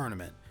this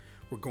tournament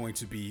were going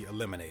to be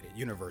eliminated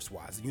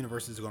universe-wise. The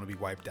universes are going to be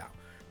wiped out.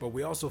 But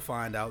we also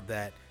find out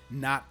that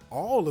not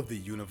all of the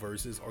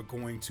universes are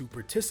going to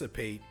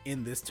participate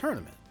in this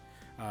tournament,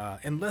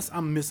 unless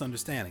I'm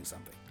misunderstanding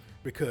something,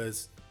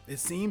 because it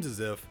seems as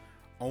if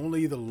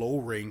only the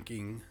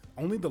low-ranking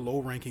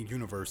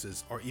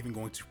universes are even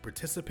going to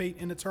participate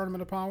in the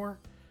Tournament of Power.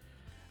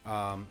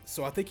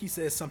 So I think he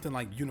says something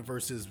like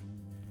universes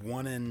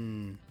 1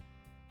 and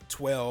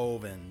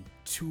 12 and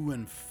 2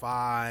 and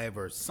 5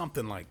 or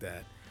something like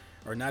that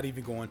are not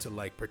even going to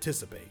like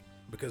participate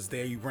because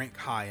they rank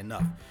high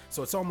enough.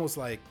 So it's almost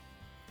like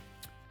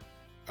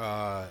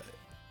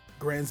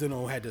Grand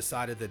Zeno had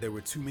decided that there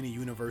were too many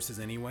universes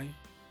anyway,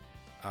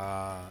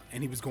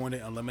 and he was going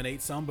to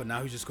eliminate some, but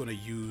now he's going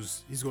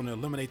to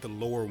eliminate the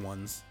lower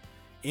ones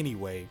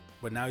anyway,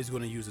 but now he's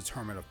going to use the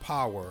Tournament of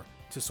Power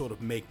to sort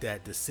of make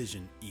that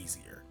decision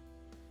easier.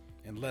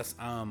 Unless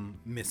I'm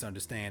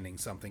misunderstanding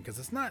something, because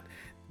it's not,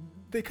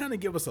 they kind of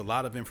give us a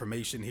lot of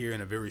information here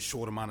in a very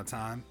short amount of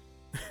time.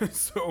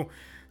 So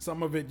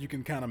some of it you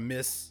can kind of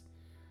miss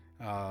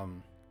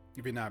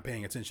if you're not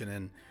paying attention.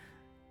 And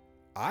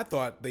I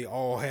thought they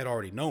all had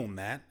already known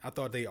that. I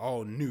thought they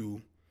all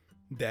knew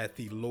that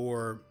the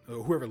lower,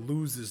 whoever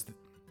loses,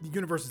 the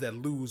universes that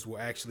lose will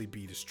actually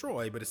be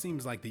destroyed. But it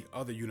seems like the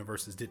other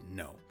universes didn't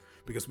know,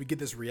 because we get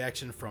this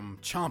reaction from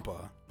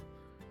Champa,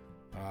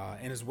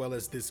 and as well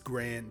as this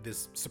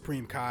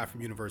Supreme Kai from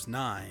Universe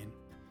 9,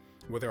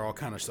 where they're all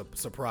kind of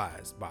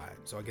surprised by it.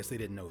 So I guess they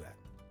didn't know that.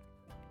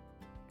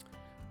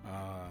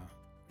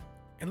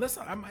 Unless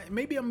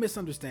maybe I'm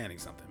misunderstanding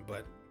something,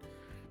 but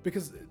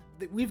because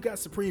we've got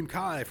Supreme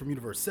Kai from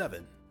Universe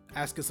 7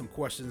 asking some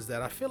questions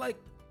that I feel like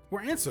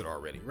were answered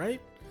already,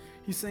 right?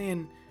 He's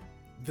saying,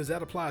 does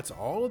that apply to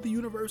all of the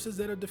universes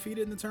that are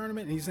defeated in the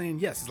tournament? And he's saying,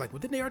 yes. It's like, well,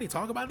 didn't they already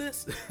talk about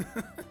this?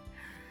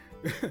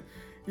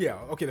 Yeah,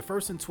 okay, the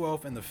 1st and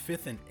 12th and the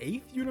 5th and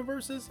 8th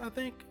universes, I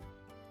think.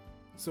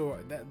 So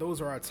those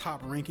are our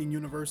top ranking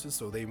universes,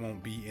 so they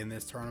won't be in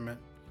this tournament.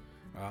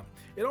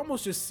 It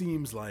almost just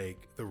seems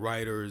like the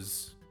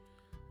writers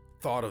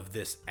thought of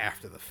this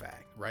after the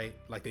fact, right?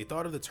 Like they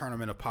thought of the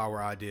Tournament of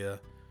Power idea,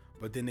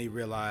 but then they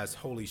realized,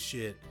 holy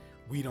shit,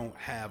 we don't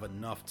have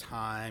enough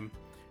time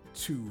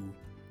to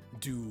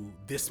do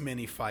this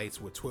many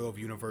fights with 12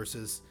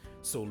 universes.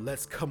 So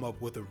let's come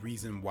up with a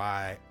reason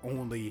why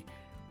only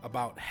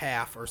about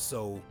half or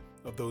so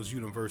of those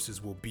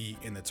universes will be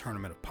in the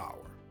Tournament of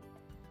Power.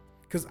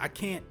 Because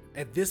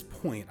at this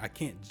point, I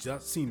can't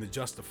just seem to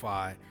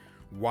justify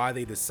why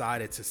they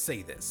decided to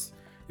say this.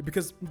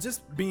 Because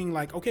just being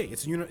like, okay,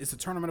 it's a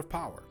Tournament of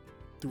Power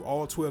through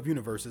all 12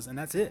 universes, and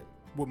that's it.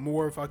 What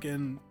more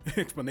fucking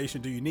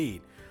explanation do you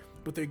need?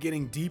 But they're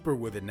getting deeper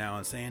with it now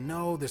and saying,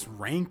 no, this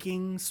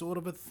ranking sort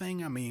of a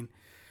thing. I mean,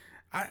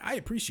 I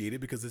appreciate it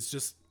because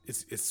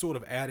it's sort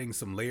of adding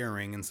some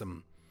layering and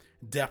some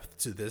depth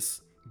to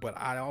this, but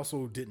I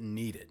also didn't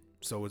need it.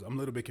 So I'm a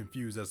little bit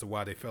confused as to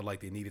why they felt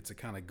like they needed to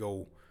kind of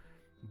go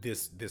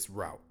this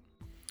route.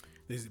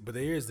 But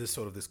there is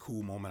this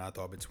cool moment I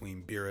thought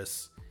between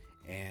Beerus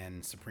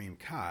and Supreme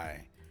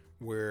Kai,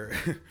 where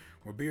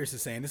Beerus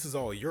is saying, this is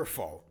all your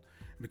fault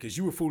because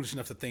you were foolish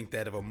enough to think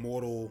that of a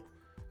mortal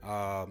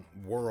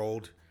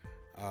world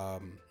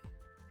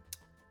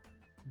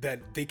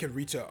that they could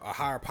reach a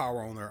higher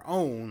power on their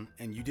own,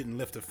 and you didn't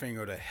lift a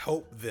finger to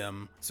help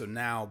them. So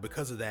now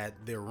because of that,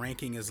 their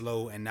ranking is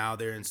low and now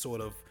they're in sort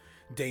of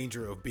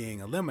danger of being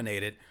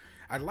eliminated.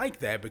 I like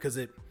that because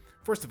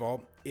first of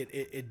all,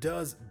 it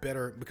does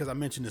better, because I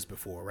mentioned this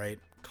before, right?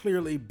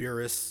 Clearly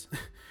Beerus,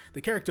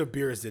 the character of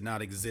Beerus did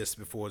not exist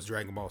before his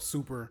Dragon Ball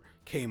Super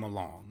came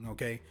along,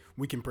 okay?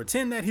 We can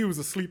pretend that he was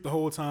asleep the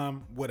whole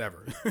time,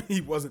 whatever.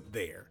 He wasn't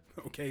there,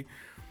 okay?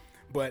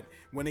 But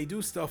when they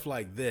do stuff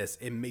like this,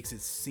 it makes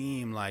it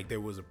seem like there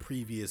was a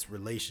previous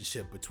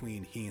relationship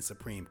between he and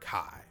Supreme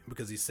Kai,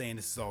 because he's saying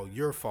this is all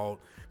your fault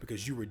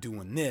because you were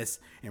doing this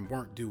and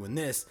weren't doing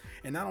this.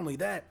 And not only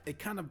that, it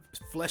kind of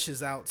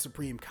fleshes out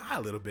Supreme Kai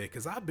a little bit,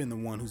 because I've been the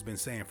one who's been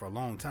saying for a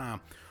long time,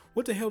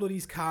 what the hell do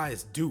these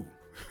Kais do?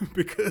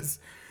 Because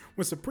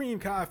when Supreme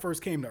Kai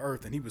first came to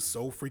Earth and he was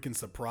so freaking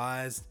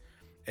surprised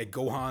at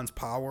Gohan's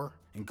power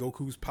and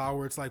Goku's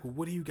power, it's like, well,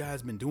 what have you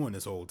guys been doing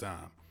this whole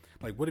time?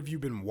 Like, what have you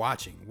been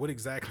watching? What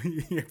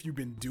exactly have you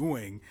been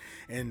doing?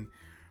 And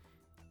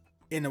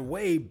in a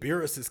way,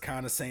 Beerus is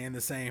kind of saying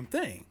the same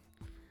thing.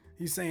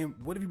 He's saying,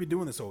 what have you been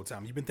doing this whole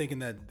time? You've been thinking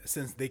that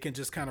since they can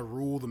just kind of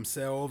rule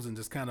themselves and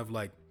just kind of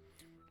like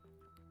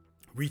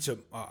reach a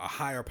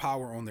higher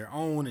power on their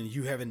own, and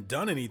you haven't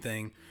done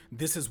anything,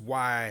 this is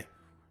why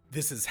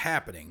this is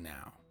happening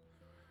now.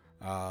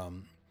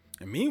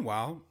 And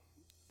meanwhile,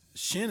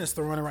 Shin is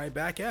throwing it right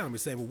back at him.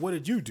 He's saying, well, what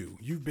did you do?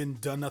 You've been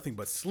done nothing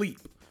but sleep.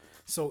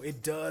 So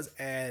it does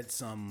add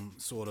some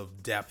sort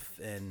of depth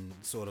and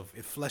sort of,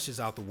 it fleshes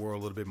out the world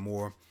a little bit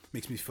more,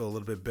 makes me feel a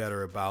little bit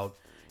better about,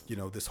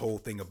 this whole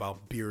thing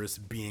about Beerus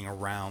being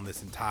around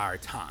this entire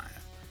time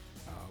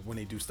when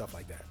they do stuff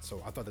like that.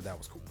 So I thought that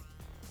was cool.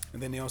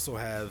 And then they also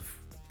have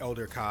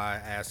Elder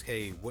Kai ask,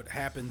 hey, what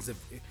happens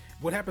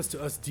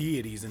to us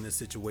deities in this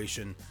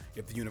situation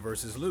if the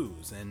universes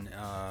lose? And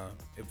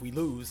if we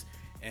lose,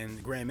 and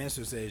the Grand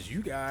Master says,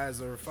 you guys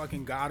are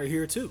fucking God are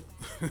here too.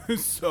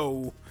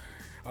 So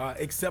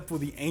except for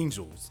the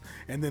angels.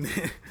 And then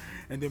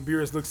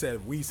Beerus looks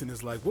at Whis and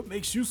is like, what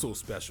makes you so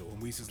special?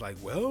 And Whis is like,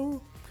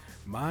 well,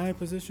 my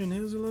position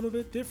is a little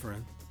bit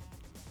different.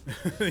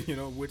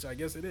 Which I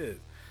guess it is.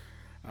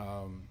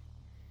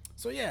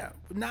 So yeah,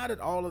 now that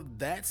all of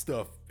that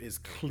stuff is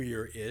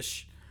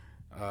clear-ish,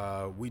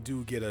 we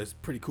do get a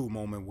pretty cool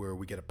moment where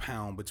we get a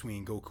pound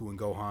between Goku and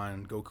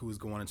Gohan. Goku is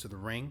going into the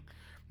ring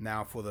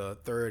now for the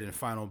third and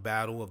final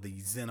battle of the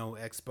Xeno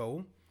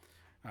Expo.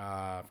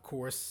 Of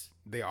course,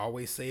 they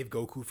always save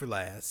Goku for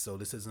last, so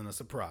this isn't a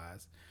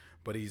surprise.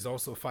 But he's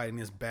also fighting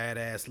this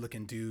badass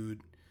looking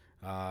dude,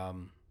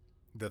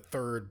 the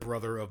third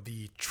brother of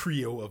the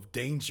trio of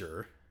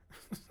danger.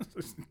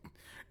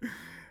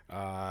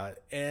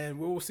 And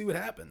we'll see what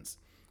happens.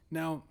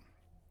 Now,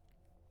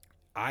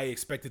 I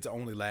expect it to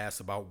only last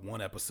about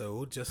one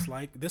episode, just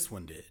like this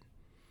one did.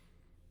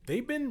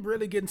 They've been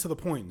really getting to the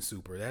point in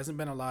Super. There hasn't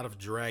been a lot of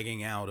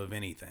dragging out of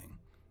anything.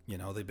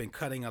 They've been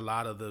cutting a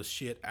lot of the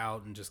shit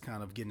out and just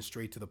kind of getting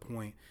straight to the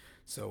point.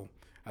 So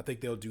I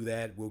think they'll do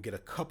that. We'll get a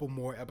couple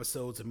more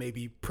episodes of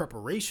maybe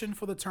preparation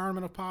for the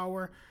Tournament of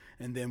Power,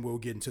 and then we'll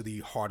get into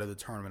the heart of the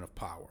Tournament of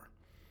Power.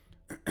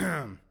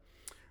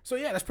 So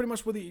yeah, that's pretty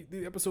much where the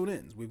episode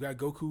ends. We've got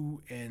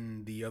Goku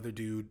and the other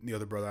dude, the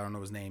other brother, I don't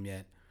know his name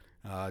yet,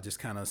 just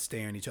kind of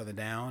staring each other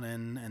down,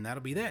 and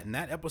that'll be that. And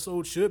that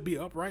episode should be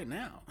up right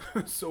now.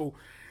 So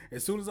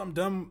as soon as I'm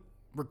done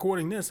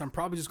recording this, I'm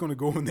probably just going to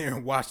go in there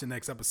and watch the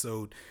next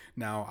episode.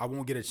 Now, I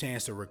won't get a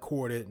chance to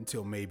record it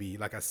until maybe,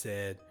 like I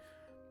said,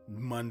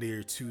 Monday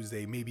or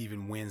Tuesday, maybe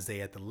even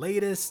Wednesday at the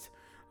latest,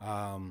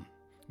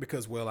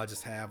 because, well, I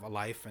just have a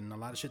life and a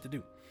lot of shit to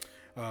do.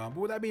 But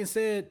with that being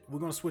said, we're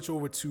going to switch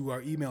over to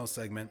our email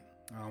segment.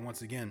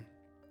 Once again,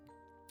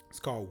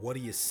 it's called What Are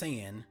You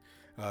Saying?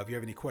 If you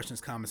have any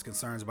questions, comments,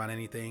 concerns about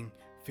anything,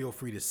 feel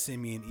free to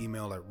send me an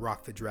email at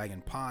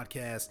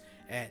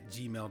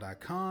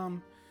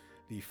rockthedragonpodcast@gmail.com.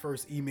 The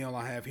first email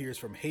I have here is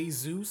from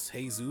Jesus.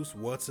 Jesus,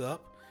 what's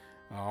up?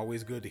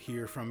 Always good to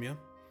hear from you.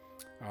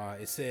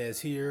 It says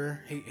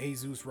here,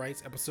 Jesus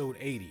writes, episode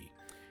 80.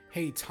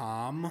 Hey,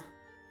 Tom,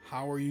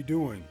 how are you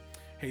doing?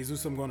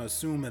 Jesus, I'm going to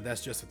assume that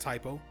that's just a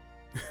typo.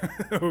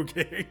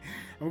 Okay,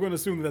 I'm going to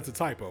assume that that's a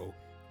typo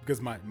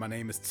because my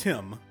name is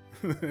Tim,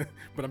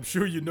 but I'm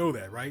sure you know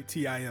that, right?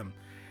 Tim.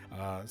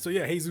 So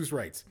yeah, Jesus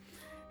writes,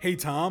 hey,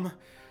 Tom,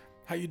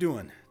 how you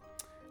doing?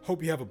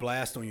 Hope you have a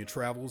blast on your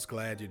travels.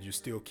 Glad that you're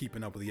still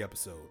keeping up with the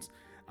episodes.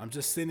 I'm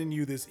just sending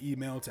you this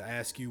email to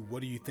ask you,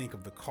 what do you think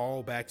of the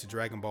callback to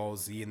Dragon Ball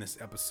Z in this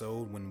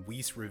episode when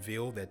Whis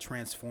revealed that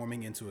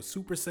transforming into a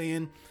Super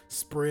Saiyan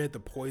spread the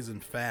poison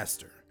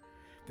faster?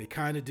 They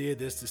kind of did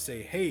this to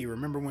say, hey,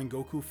 remember when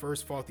Goku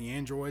first fought the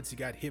androids? He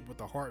got hit with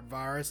the heart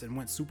virus and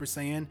went Super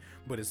Saiyan,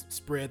 but it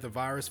spread the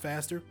virus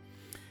faster.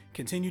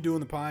 Continue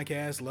doing the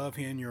podcast. Love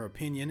hearing your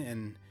opinion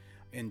and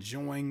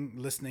enjoying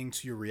listening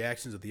to your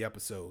reactions of the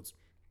episodes.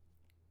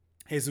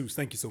 Jesus,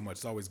 thank you so much.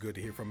 It's always good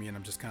to hear from you, and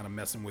I'm just kind of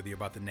messing with you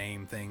about the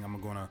name thing.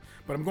 I'm going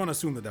to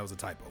assume that was a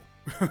typo.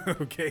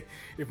 Okay?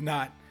 If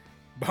not,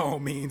 by all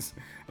means,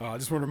 I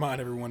just want to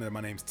remind everyone that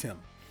my name's Tim.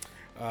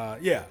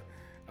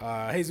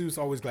 Jesus,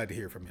 always glad to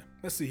hear from you.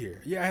 Let's see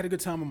here. Yeah, I had a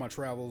good time on my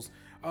travels.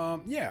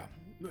 Yeah,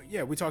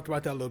 we talked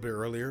about that a little bit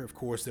earlier. Of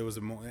course, there was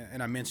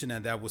and I mentioned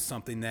that was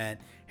something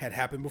that had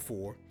happened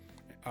before.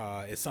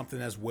 It's something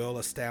that's well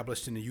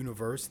established in the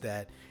universe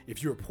that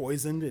if you're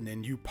poisoned and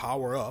then you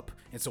power up,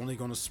 it's only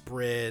going to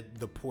spread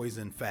the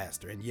poison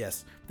faster. And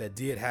yes, that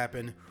did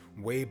happen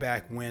way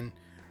back when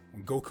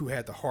Goku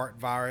had the heart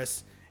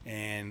virus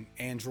and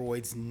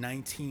androids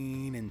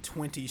 19 and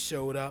 20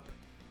 showed up.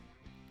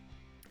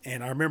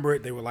 And I remember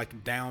it, they were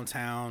like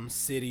downtown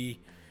city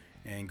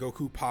and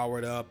Goku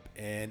powered up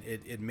and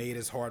it made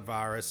his heart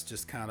virus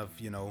just kind of,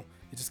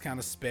 it just kind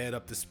of sped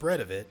up the spread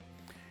of it.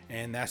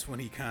 And that's when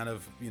he kind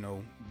of,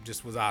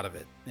 just was out of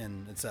it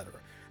and etc.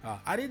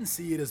 I didn't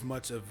see it as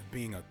much of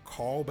being a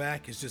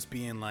callback. It's just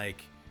being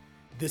like,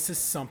 this is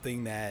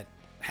something that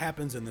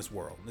happens in this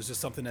world. It's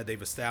just something that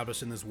they've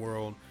established in this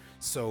world.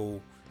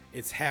 So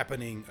it's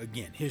happening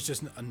again. Here's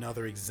just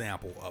another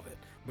example of it.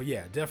 But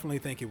yeah, definitely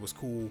think it was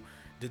cool.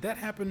 Did that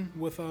happen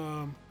with,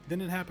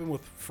 didn't it happen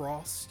with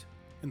Frost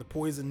and the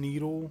Poison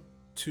Needle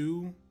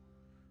too?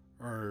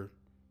 Or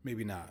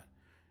maybe not.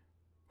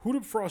 Who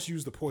did Frost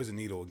use the Poison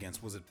Needle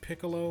against? Was it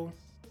Piccolo?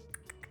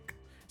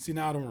 See,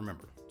 now I don't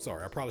remember.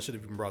 Sorry, I probably should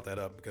have even brought that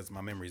up because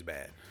my memory's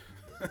bad.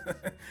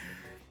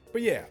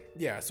 But yeah.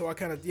 So I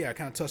kind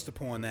of touched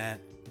upon that.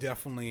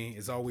 Definitely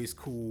is always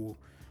cool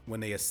when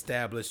they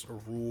establish a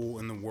rule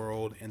in the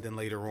world and then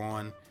later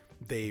on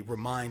they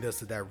remind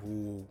us that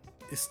rule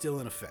is still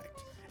in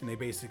effect. And they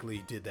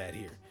basically did that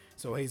here.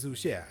 So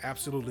Jesus, yeah,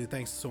 absolutely.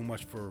 Thanks so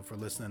much for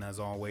listening as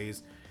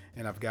always.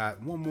 And I've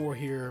got one more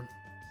here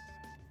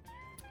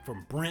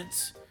from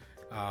Brent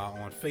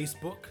on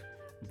Facebook.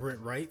 Brent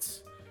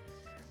writes,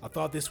 I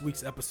thought this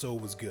week's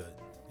episode was good.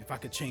 If I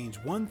could change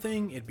one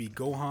thing, it'd be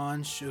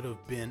Gohan should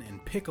have been in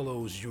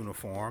Piccolo's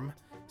uniform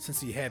since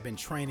he had been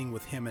training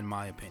with him in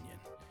my opinion.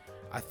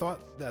 I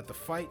thought that the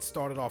fight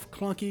started off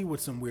clunky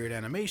with some weird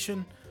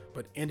animation,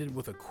 but ended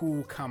with a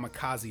cool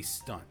kamikaze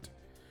stunt.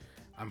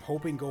 I'm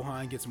hoping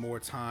Gohan gets more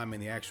time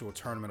in the actual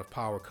Tournament of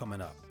Power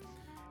coming up.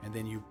 And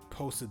then you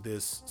posted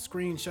this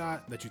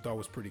screenshot that you thought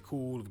was pretty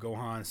cool of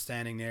Gohan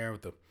standing there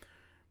with the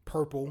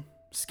purple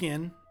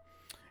skin.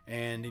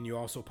 And then you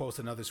also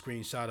posted another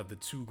screenshot of the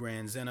 2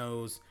 Grand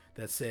Zenos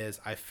that says,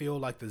 I feel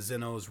like the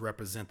Zenos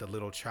represent the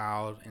little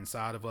child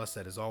inside of us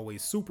that is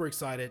always super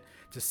excited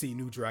to see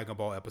new Dragon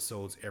Ball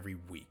episodes every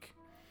week.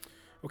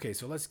 Okay,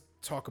 so let's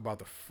talk about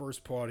the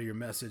first part of your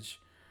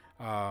message.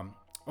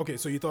 Okay,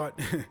 so you thought...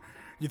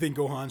 You think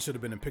Gohan should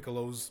have been in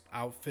Piccolo's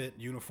outfit,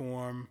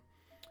 uniform?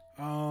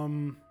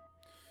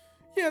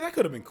 Yeah, that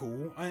could have been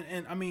cool.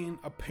 And I mean,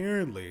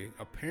 apparently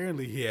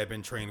he had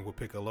been training with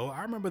Piccolo.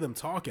 I remember them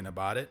talking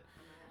about it.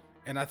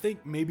 And I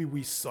think maybe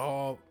we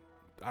saw,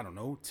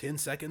 10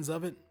 seconds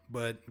of it,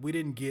 but we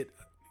didn't get,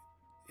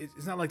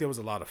 it's not like there was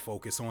a lot of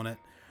focus on it.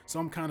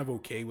 So I'm kind of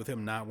okay with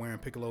him not wearing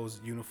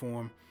Piccolo's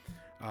uniform.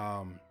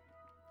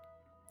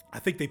 I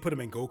think they put him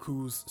in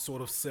Goku's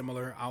sort of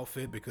similar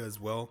outfit because,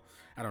 well,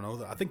 I don't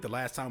know. I think the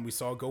last time we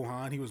saw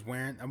Gohan, he was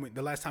wearing,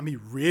 the last time he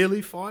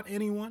really fought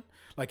anyone,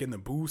 like in the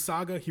Buu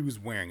saga, he was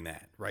wearing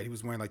that, right? He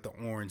was wearing like the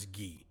orange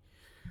gi.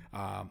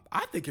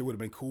 I think it would have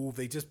been cool if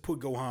they just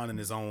put Gohan in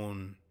his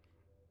own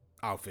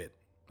outfit,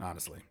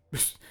 honestly.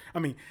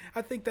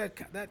 I think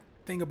that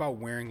thing about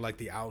wearing like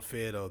the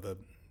outfit or the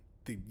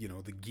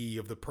gi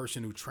of the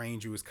person who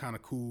trained you is kind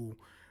of cool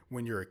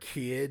when you're a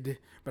kid,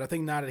 but I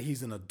think now that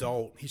he's an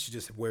adult, he should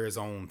just wear his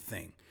own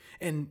thing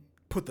and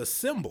put the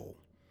symbol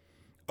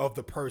of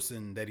the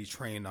person that he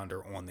trained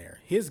under on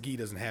there. His gi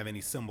doesn't have any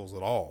symbols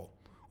at all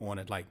on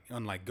it, like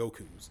unlike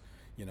Goku's,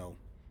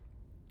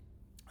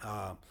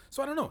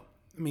 So I don't know.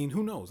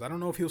 Who knows? I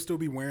don't know if he'll still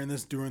be wearing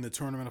this during the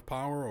Tournament of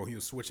Power or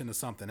he'll switch into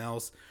something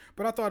else,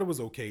 but I thought it was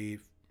okay.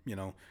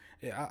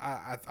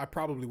 I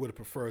probably would have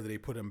preferred that they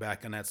put him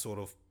back in that sort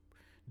of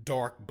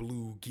dark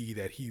blue gi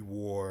that he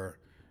wore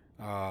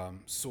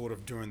sort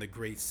of during the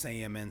Great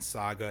Saiyaman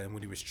saga and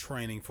when he was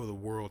training for the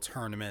World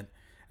Tournament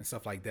and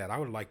stuff like that. I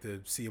would like to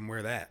see him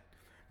wear that.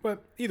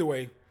 But either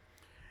way,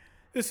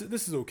 this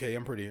is okay.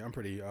 I'm pretty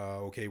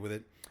okay with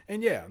it.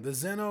 And yeah, the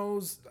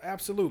Zenos,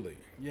 absolutely.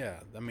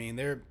 Yeah,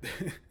 they're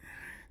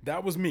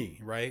that was me,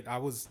 right? I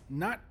was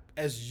not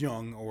as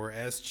young or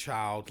as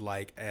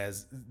childlike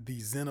as the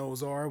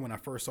Zenos are when I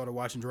first started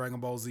watching Dragon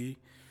Ball Z.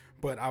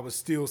 But I was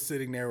still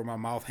sitting there with my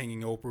mouth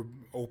hanging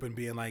open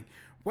being like,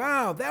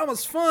 Wow, that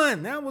was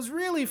fun. That was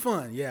really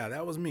fun. Yeah,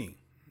 that was me.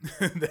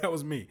 That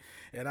was me.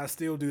 And I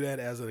still do that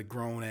as a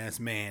grown ass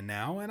man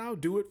now, and I'll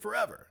do it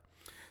forever.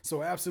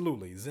 So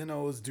absolutely,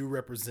 Zenos do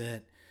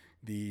represent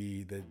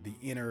the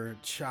inner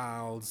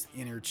childs,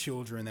 inner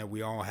children that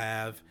we all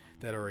have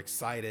that are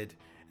excited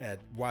at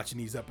watching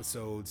these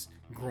episodes,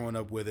 growing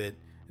up with it,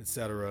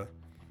 etc.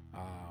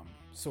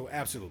 So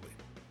absolutely.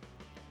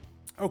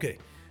 Okay,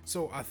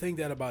 so I think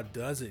that about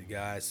does it,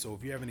 guys. So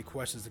if you have any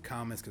questions or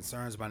comments,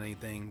 concerns about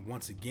anything,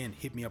 once again,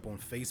 hit me up on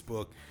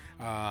Facebook.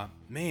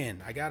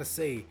 Man, I gotta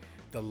say,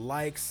 the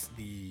likes,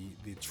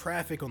 the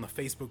traffic on the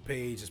Facebook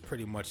page has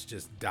pretty much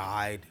just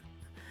died.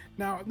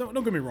 Now,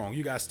 don't get me wrong,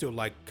 you guys still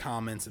like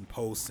comments and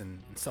posts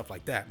and stuff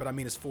like that. But I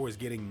mean, as far as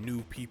getting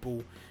new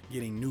people,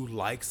 getting new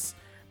likes,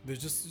 they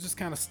just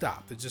kind of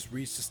stopped. They just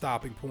reached the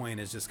stopping point.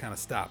 It's just kind of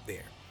stopped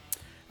there.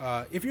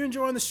 If you're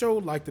enjoying the show,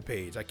 like the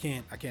page. I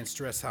can't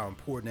stress how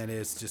important that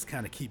is to just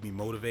kind of keep me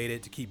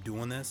motivated to keep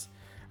doing this.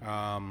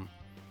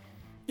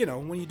 You know,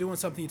 when you're doing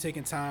something, you're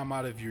taking time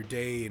out of your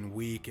day and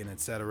week and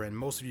etc. And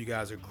most of you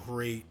guys are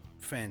great,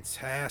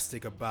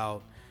 fantastic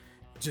about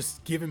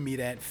just giving me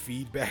that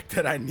feedback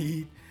that I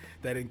need,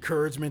 that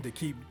encouragement to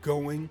keep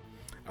going.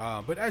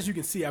 But as you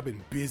can see, I've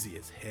been busy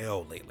as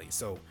hell lately.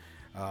 So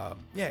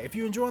yeah, if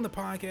you're enjoying the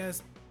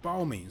podcast, by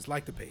all means,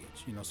 like the page,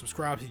 you know,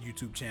 subscribe to the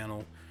YouTube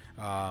channel.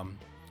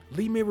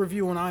 Leave me a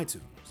review on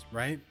iTunes,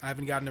 right? I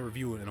haven't gotten a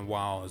review in a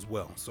while as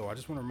well. So I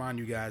just want to remind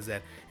you guys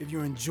that if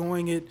you're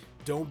enjoying it,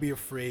 don't be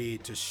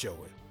afraid to show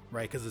it,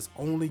 right? Because it's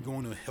only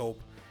going to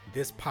help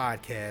this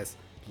podcast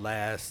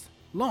last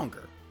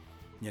longer,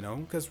 you know?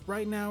 Because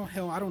right now,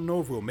 hell, I don't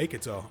know if we'll make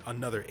it to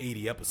another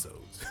 80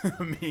 episodes.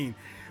 I mean,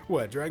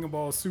 what? Dragon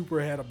Ball Super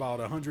had about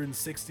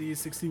 160,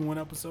 61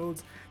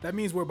 episodes. That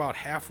means we're about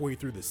halfway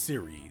through the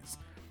series,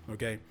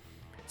 okay?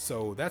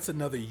 So that's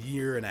another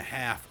year and a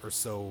half or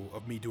so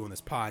of me doing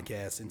this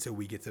podcast until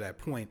we get to that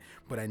point.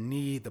 But I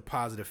need the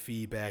positive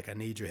feedback. I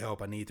need your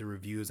help. I need the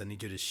reviews. I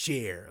need you to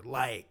share,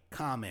 like,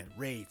 comment,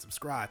 rate,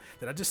 subscribe.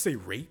 Did I just say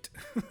rate?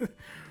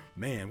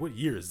 Man, what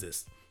year is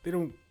this? They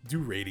don't do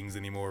ratings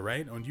anymore,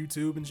 right? On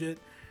YouTube and shit.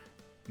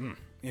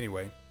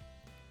 Anyway,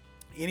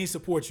 any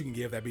support you can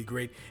give, that'd be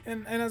great.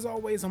 And as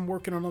always, I'm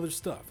working on other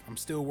stuff. I'm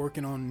still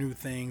working on new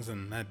things,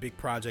 and that big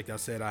project I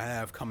said I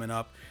have coming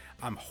up,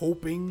 I'm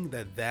hoping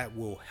that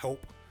will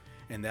help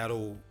and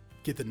that'll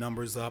get the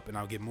numbers up and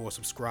I'll get more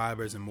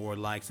subscribers and more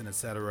likes and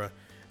etc.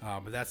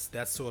 But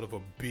that's sort of a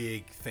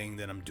big thing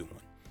that I'm doing.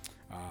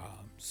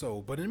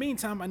 But in the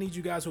meantime, I need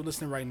you guys who are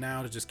listening right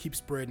now to just keep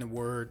spreading the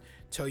word,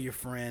 tell your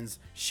friends,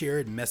 share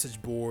it in message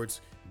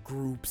boards,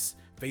 groups,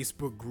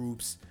 Facebook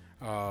groups,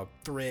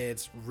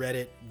 threads,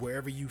 Reddit,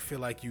 wherever you feel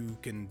like you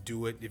can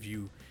do it. If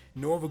you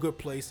know of a good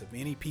place, of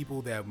any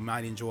people that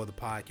might enjoy the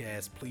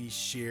podcast, please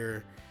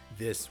share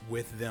this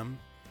with them.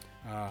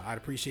 I'd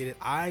appreciate it.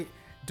 I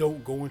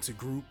don't go into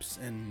groups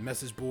and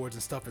message boards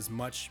and stuff as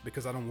much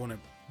because I don't want to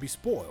be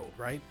spoiled,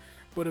 right?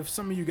 But if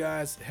some of you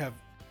guys have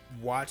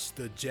watched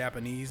the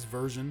Japanese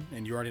version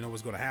and you already know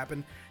what's going to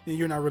happen, then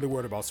you're not really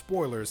worried about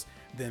spoilers,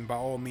 then by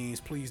all means,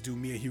 please do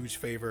me a huge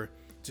favor.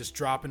 Just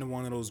drop into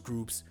one of those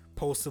groups,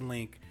 post a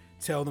link,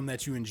 tell them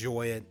that you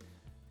enjoy it,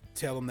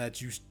 tell them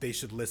that they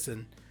should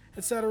listen,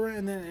 etc.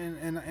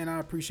 And I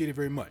appreciate it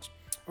very much.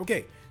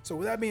 Okay, so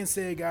with that being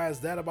said, guys,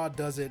 that about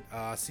does it.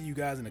 See you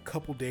guys in a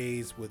couple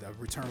days with a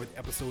return with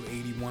episode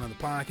 81 of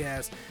the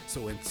podcast.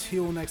 So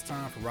until next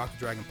time for Rock the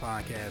Dragon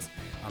Podcast,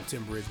 I'm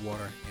Tim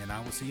Bridgewater, and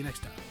I will see you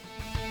next time.